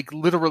like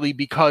literally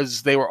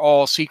because they were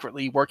all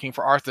secretly working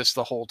for Arthas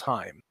the whole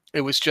time.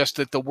 It was just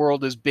that the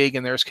world is big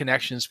and there's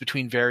connections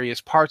between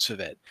various parts of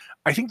it.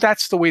 I think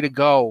that's the way to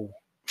go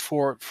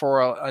for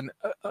an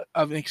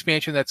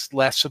expansion that's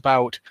less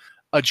about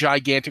a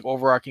gigantic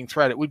overarching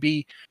threat. It would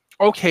be,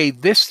 okay,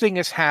 this thing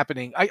is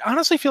happening. I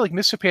honestly feel like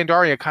Mists of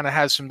Pandaria kind of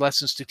has some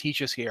lessons to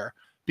teach us here,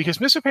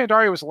 because Mists of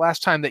Pandaria was the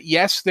last time that,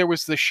 yes, there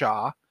was the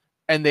Shah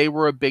and they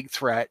were a big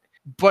threat,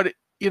 but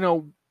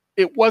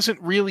it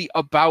wasn't really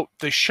about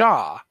the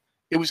Shah.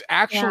 It was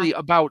actually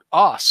about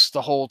us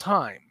the whole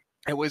time.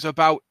 It was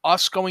about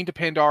us going to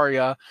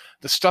Pandaria.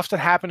 The stuff that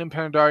happened in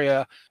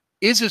Pandaria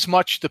is as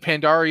much the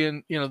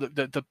Pandarian,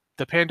 the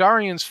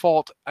Pandarians'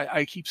 fault.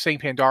 I keep saying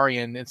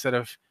Pandarian instead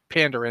of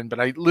Pandaren, but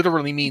I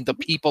literally mean the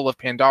people of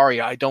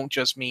Pandaria. I don't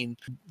just mean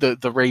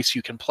the race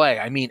you can play.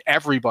 I mean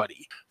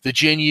everybody. The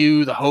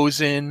Jinyu, the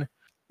Hosen,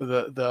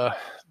 the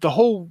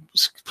whole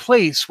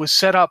place was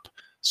set up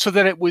so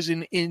that it was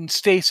in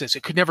stasis.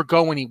 It could never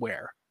go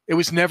anywhere. It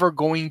was never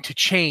going to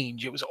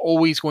change. It was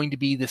always going to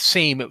be the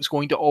same. It was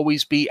going to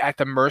always be at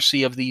the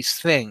mercy of these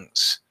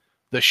things.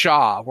 The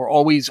Shah were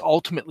always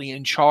ultimately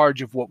in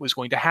charge of what was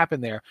going to happen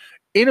there.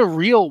 In a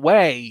real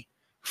way,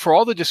 for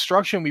all the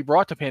destruction we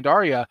brought to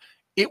Pandaria,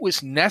 it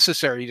was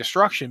necessary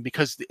destruction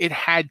because it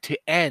had to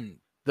end.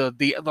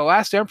 The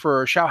last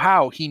emperor, Xiao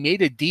Hao, he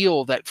made a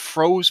deal that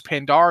froze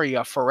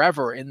Pandaria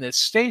forever in this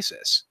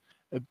stasis.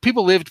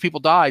 People lived, people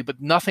died, but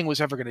nothing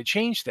was ever going to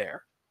change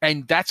there.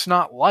 And that's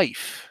not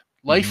life.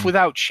 Life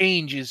without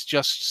change is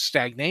just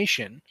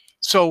stagnation.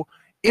 So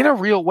in a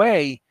real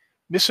way,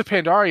 Mists of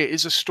Pandaria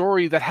is a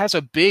story that has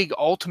a big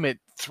ultimate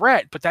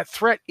threat, but that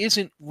threat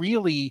isn't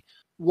really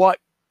what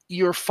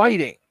you're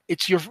fighting.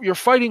 It's you're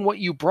fighting what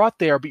you brought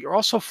there, but you're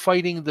also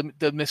fighting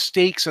the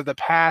mistakes of the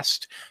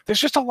past.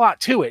 There's just a lot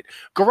to it.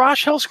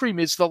 Garrosh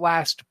Hellscream is the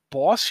last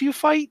boss you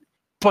fight,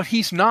 but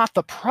he's not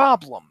the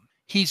problem.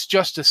 He's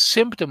just a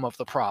symptom of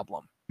the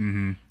problem.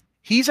 Mm-hmm.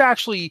 He's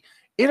actually,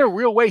 in a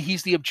real way,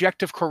 he's the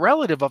objective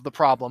correlative of the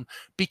problem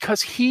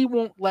because he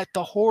won't let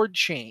the Horde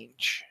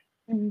change.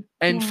 And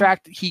in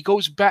fact, he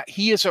goes back.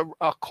 He is a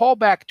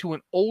callback to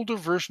an older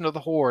version of the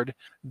Horde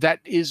that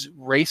is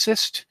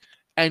racist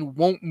and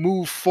won't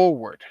move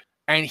forward.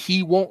 And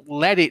he won't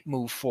let it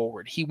move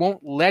forward. He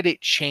won't let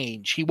it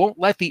change. He won't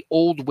let the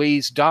old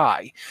ways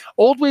die.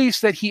 Old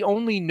ways that he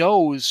only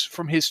knows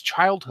from his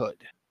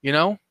childhood, you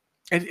know?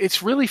 And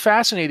it's really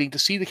fascinating to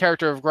see the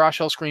character of Garrosh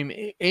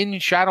Hellscream in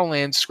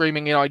Shadowlands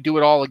screaming, you know, I'd do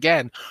it all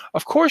again.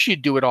 Of course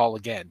you'd do it all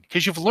again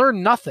because you've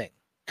learned nothing,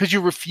 because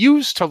you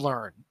refuse to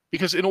learn.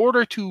 Because in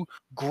order to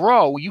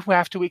grow, you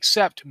have to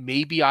accept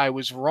maybe I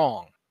was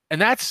wrong. And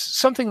that's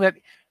something that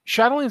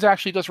Shadowlands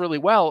actually does really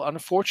well.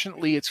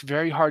 Unfortunately, it's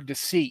very hard to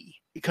see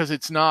because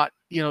it's not,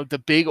 you know, the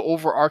big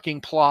overarching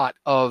plot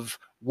of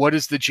what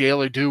is the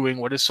jailer doing,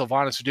 what is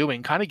Sylvanas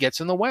doing, kind of gets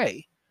in the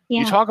way.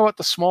 Yeah. You talk about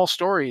the small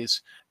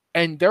stories,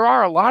 and there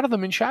are a lot of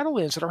them in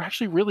Shadowlands that are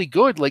actually really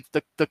good, like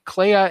the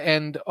Clea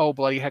and, oh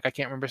bloody heck, I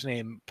can't remember his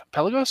name,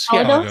 Pelagos?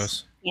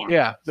 Pelagos?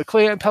 Yeah, the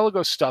Clea and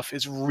Pelagos stuff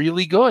is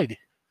really good.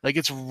 Like,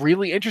 it's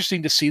really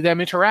interesting to see them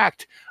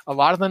interact. A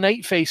lot of the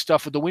Nightface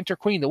stuff with the Winter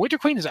Queen. The Winter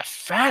Queen is a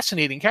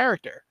fascinating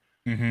character,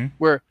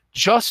 where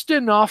just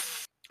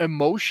enough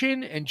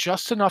emotion and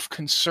just enough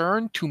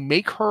concern to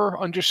make her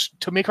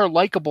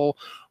likable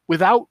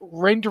without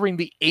rendering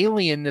the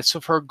alienness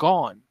of her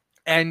gone.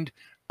 And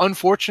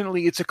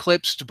unfortunately, it's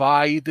eclipsed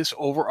by this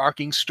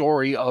overarching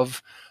story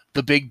of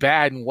the big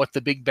bad and what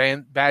the big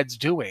bad's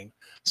doing.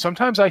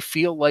 Sometimes I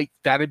feel like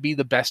that'd be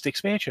the best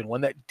expansion, one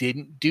that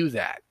didn't do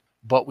that.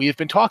 But we have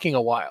been talking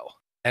a while,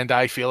 and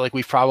I feel like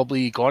we've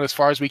probably gone as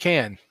far as we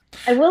can.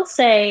 I will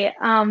say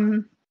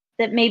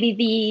that maybe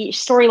the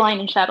storyline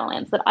in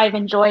Shadowlands that I've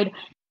enjoyed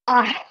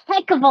a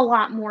heck of a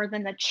lot more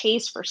than the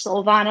chase for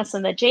Sylvanas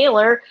and the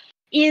jailer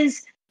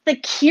is the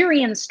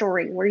Kyrian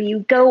story, where you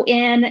go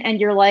in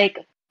and you're like,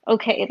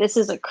 okay, this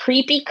is a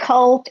creepy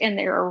cult and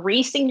they're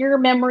erasing your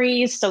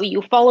memories, so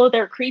you follow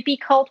their creepy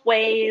cult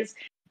ways,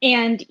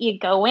 and you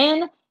go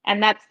in,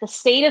 and that's the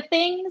state of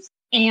things.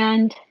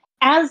 And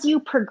as you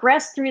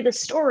progress through the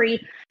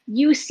story,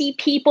 you see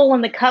people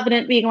in the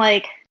Covenant being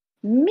like,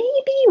 maybe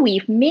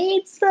we've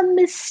made some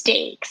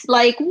mistakes,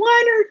 like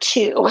one or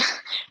two.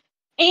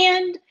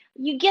 And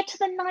you get to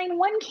the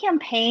 9.1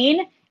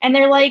 campaign, and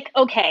they're like,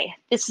 okay,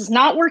 this is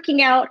not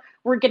working out.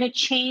 We're going to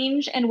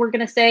change, and we're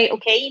going to say,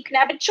 okay, you can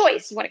have a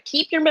choice. You want to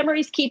keep your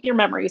memories, keep your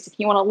memories. If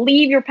you want to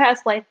leave your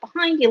past life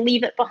behind, you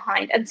leave it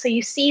behind. And so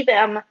you see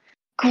them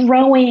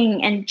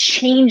growing and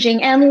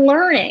changing and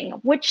learning,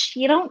 which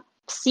you don't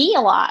see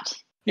a lot.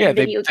 Yeah,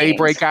 they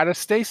break out of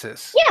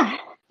stasis. Yeah.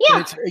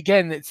 Yeah.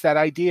 And it's that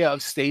idea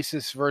of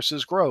stasis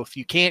versus growth.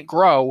 You can't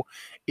grow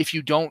if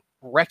you don't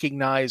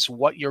recognize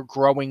what you're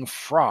growing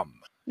from.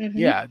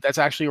 Yeah, that's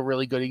actually a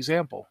really good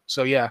example.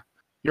 So yeah,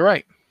 you're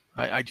right.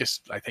 I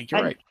think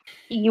you're right.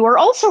 You are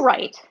also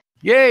right.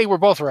 Yay, we're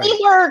both right.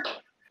 Teamwork.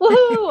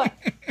 Woohoo!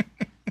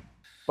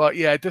 But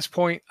yeah, at this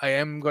point, I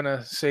am going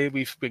to say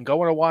we've been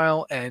going a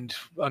while, and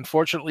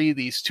unfortunately,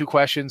 these two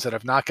questions that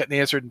have not gotten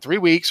answered in 3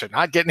 weeks are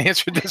not getting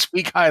answered this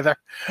week either.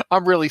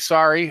 I'm really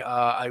sorry.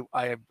 I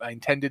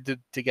intended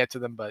to get to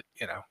them, but,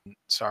 you know,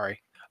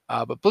 sorry.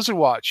 But Blizzard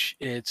Watch,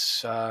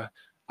 it's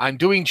I'm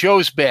doing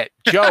Joe's bit.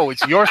 Joe,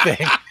 it's your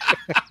thing.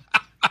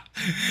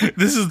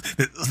 This is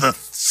the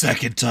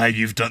second time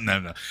you've done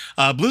that.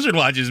 Blizzard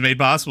Watch is made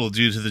possible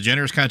due to the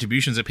generous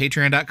contributions at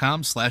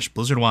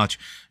patreon.com/BlizzardWatch.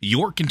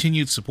 Your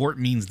continued support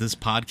means this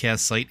podcast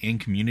site and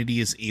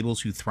community is able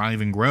to thrive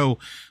and grow.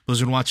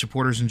 Blizzard Watch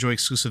supporters enjoy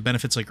exclusive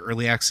benefits like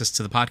early access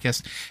to the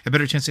podcast, a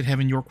better chance at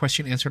having your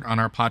question answered on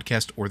our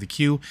podcast or the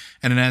queue,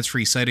 and an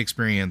ads-free site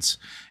experience.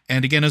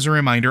 And again, as a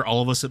reminder,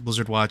 all of us at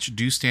Blizzard Watch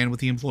do stand with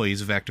the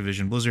employees of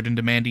Activision Blizzard in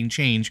demanding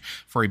change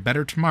for a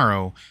better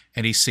tomorrow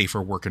and a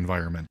safer work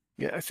environment.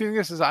 Yeah, I think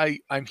this is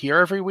I'm here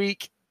every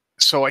week,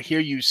 so I hear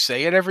you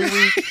say it every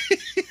week,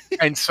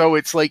 and so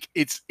it's like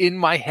it's in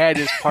my head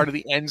as part of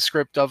the end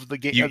script of the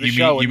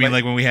show. You mean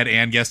like when we had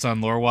Ann guest on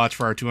Lore Watch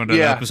for our 200th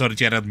episode, and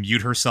she had to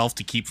mute herself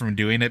to keep from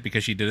doing it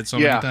because she did it so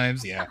many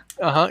times? Yeah.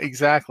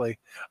 Exactly.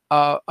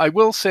 I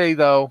will say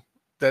though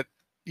that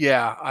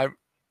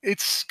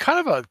it's kind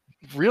of a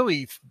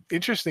really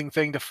interesting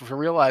thing to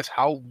realize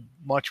how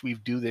much we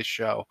do this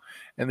show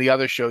and the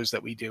other shows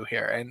that we do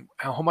here and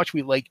how much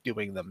we like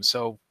doing them.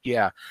 So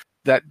yeah,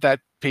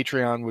 that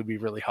Patreon would be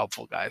really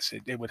helpful, guys.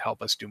 It would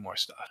help us do more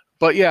stuff.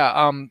 But yeah,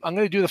 I'm going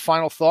to do the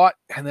final thought,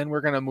 and then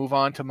we're going to move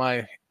on to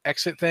my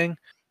exit thing.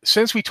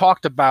 Since we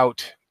talked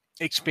about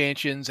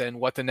expansions and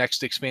what the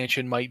next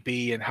expansion might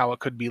be and how it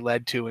could be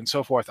led to and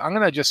so forth, I'm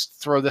going to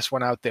just throw this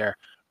one out there.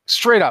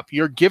 Straight up,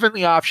 you're given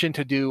the option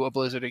to do a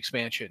Blizzard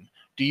expansion.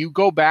 Do you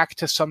go back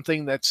to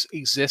something that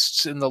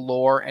exists in the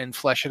lore and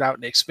flesh it out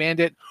and expand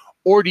it?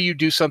 or do you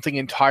do something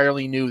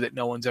entirely new that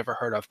no one's ever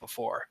heard of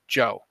before?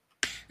 Joe?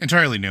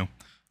 Entirely new.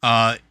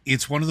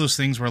 It's one of those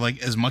things where,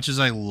 like, as much as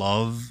I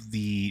love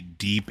the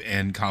deep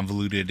and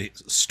convoluted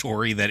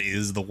story that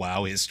is the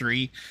WoW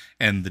history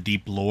and the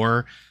deep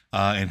lore,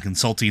 and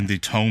consulting the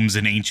tomes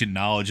and ancient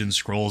knowledge and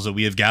scrolls that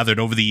we have gathered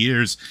over the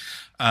years,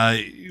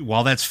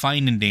 while that's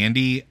fine and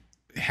dandy,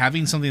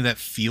 having something that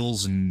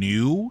feels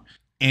new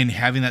and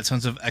having that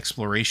sense of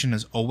exploration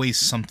is always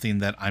something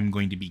that I'm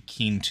going to be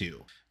keen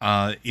to.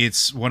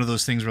 It's one of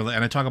those things where,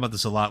 and I talk about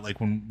this a lot, like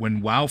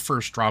when WoW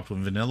first dropped,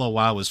 when vanilla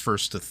WoW was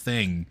first a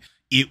thing,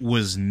 it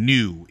was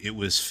new, it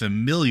was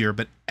familiar,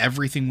 but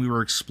everything we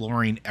were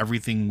exploring,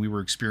 everything we were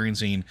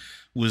experiencing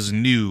was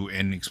new,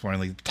 and exploring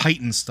like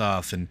Titan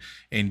stuff and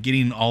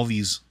getting all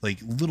these like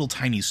little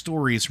tiny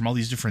stories from all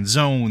these different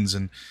zones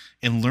and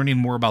learning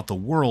more about the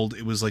world.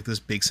 It was like this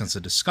big sense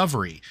of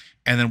discovery.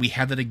 And then we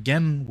had that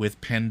again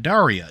with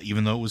Pandaria,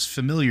 even though it was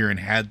familiar and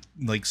had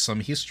like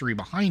some history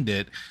behind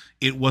it.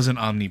 It wasn't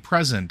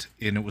omnipresent,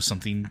 and it was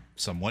something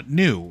somewhat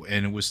new,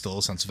 and it was still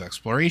a sense of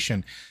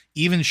exploration.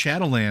 Even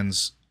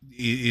Shadowlands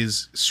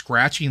is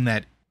scratching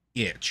that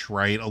itch,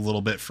 right, a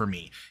little bit for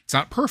me. It's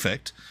not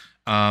perfect,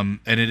 and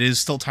it is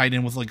still tied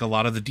in with like a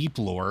lot of the deep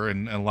lore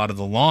and a lot of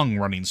the long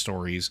running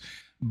stories,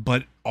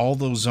 but all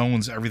those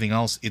zones, everything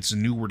else, it's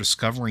new. We're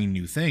discovering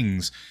new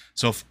things.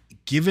 So if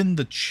given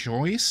the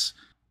choice,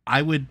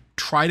 I would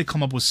try to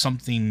come up with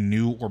something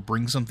new or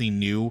bring something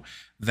new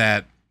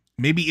that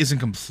maybe isn't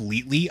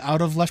completely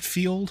out of left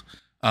field,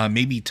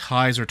 maybe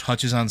ties or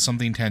touches on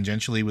something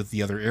tangentially with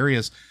the other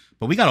areas.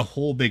 But we got a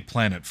whole big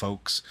planet,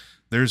 folks.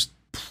 There's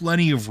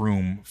plenty of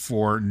room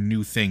for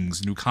new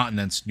things, new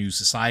continents, new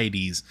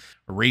societies,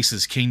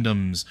 races,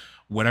 kingdoms,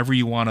 whatever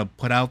you want to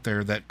put out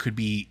there that could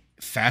be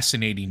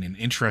fascinating and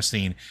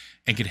interesting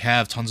and could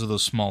have tons of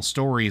those small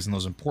stories, and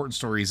those important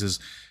stories is,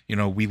 you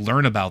know, we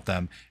learn about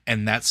them.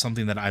 And that's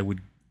something that I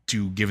would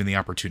do given the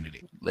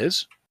opportunity.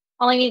 Liz?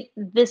 Well, I mean,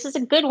 this is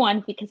a good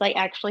one because I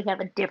actually have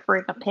a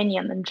different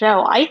opinion than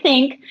Joe. I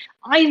think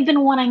I've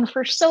been wanting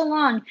for so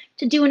long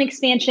to do an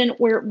expansion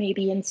where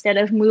maybe instead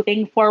of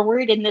moving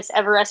forward in this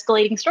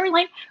ever-escalating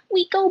storyline,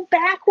 we go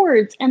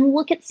backwards and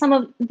look at some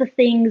of the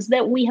things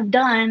that we have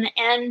done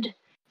and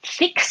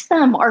fix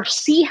them or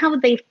see how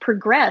they've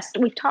progressed.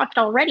 We've talked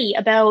already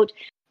about,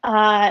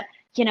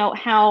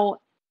 how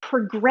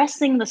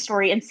progressing the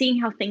story and seeing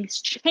how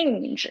things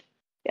change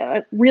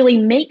really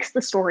makes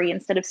the story,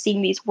 instead of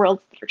seeing these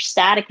worlds that are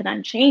static and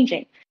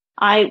unchanging.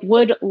 I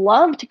would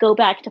love to go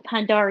back to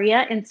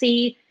Pandaria and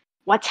see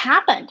what's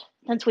happened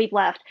since we've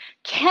left.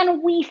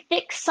 Can we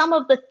fix some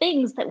of the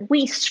things that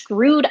we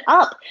screwed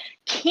up?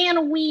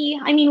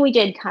 We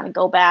did kind of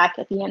go back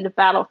at the end of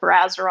Battle for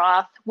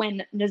Azeroth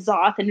when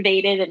N'Zoth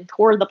invaded and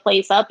tore the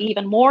place up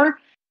even more.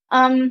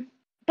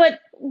 But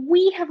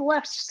we have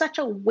left such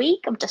a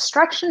wake of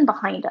destruction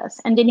behind us,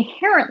 and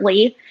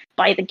inherently,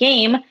 by the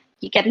game,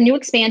 you get a new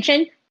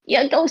expansion,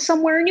 you go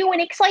somewhere new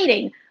and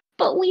exciting.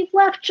 But we've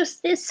left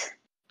just this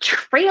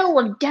trail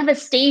of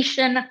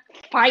devastation,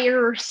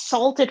 fire,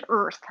 salted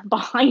earth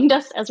behind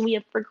us as we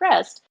have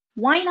progressed.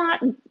 Why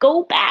not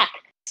go back,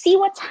 see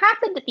what's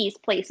happened at these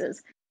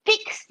places,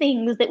 fix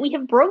things that we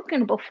have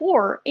broken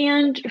before,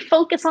 and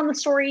focus on the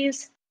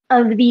stories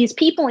of these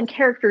people and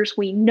characters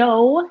we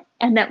know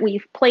and that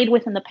we've played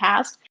with in the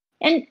past,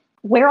 and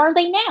where are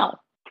they now?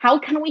 How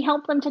can we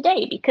help them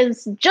today?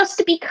 Because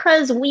just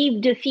because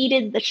we've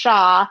defeated the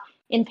Shah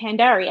in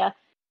Pandaria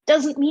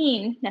doesn't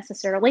mean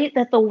necessarily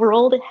that the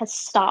world has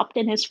stopped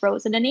and is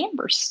frozen in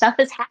amber. Stuff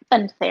has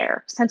happened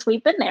there since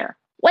we've been there.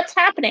 What's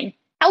happening?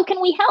 How can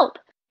we help?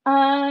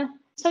 I'd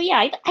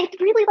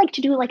really like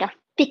to do like a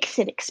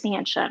fix-it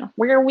expansion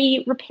where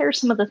we repair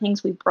some of the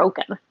things we've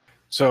broken.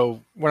 So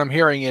what I'm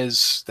hearing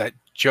is that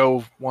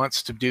Joe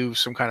wants to do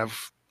some kind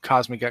of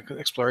cosmic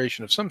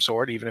exploration of some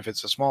sort, even if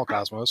it's a small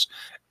cosmos,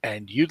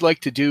 and you'd like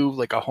to do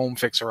like a home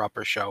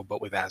fixer-upper show, but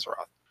with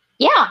Azeroth.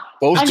 Yeah,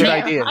 both good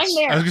there. ideas. I'm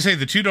there. I was gonna say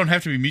the two don't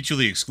have to be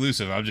mutually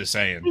exclusive. I'm just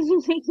saying.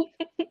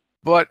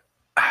 But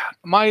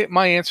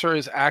my answer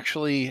is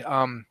actually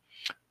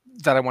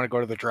that I want to go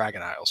to the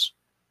Dragon Isles.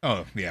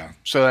 Oh yeah.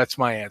 So that's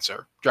my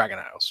answer. Dragon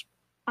Isles.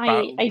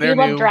 I do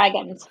love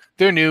dragons.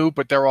 They're new,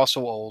 but they're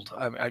also old.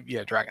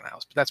 Dragon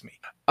Isles. But that's me.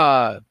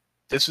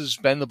 This has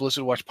been the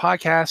Blizzard Watch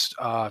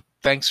podcast.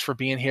 Thanks for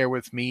being here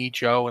with me,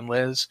 Joe, and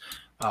Liz.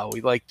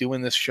 We like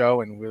doing this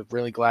show, and we're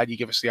really glad you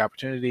give us the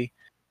opportunity.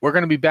 We're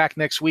going to be back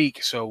next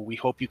week, so we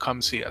hope you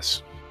come see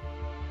us.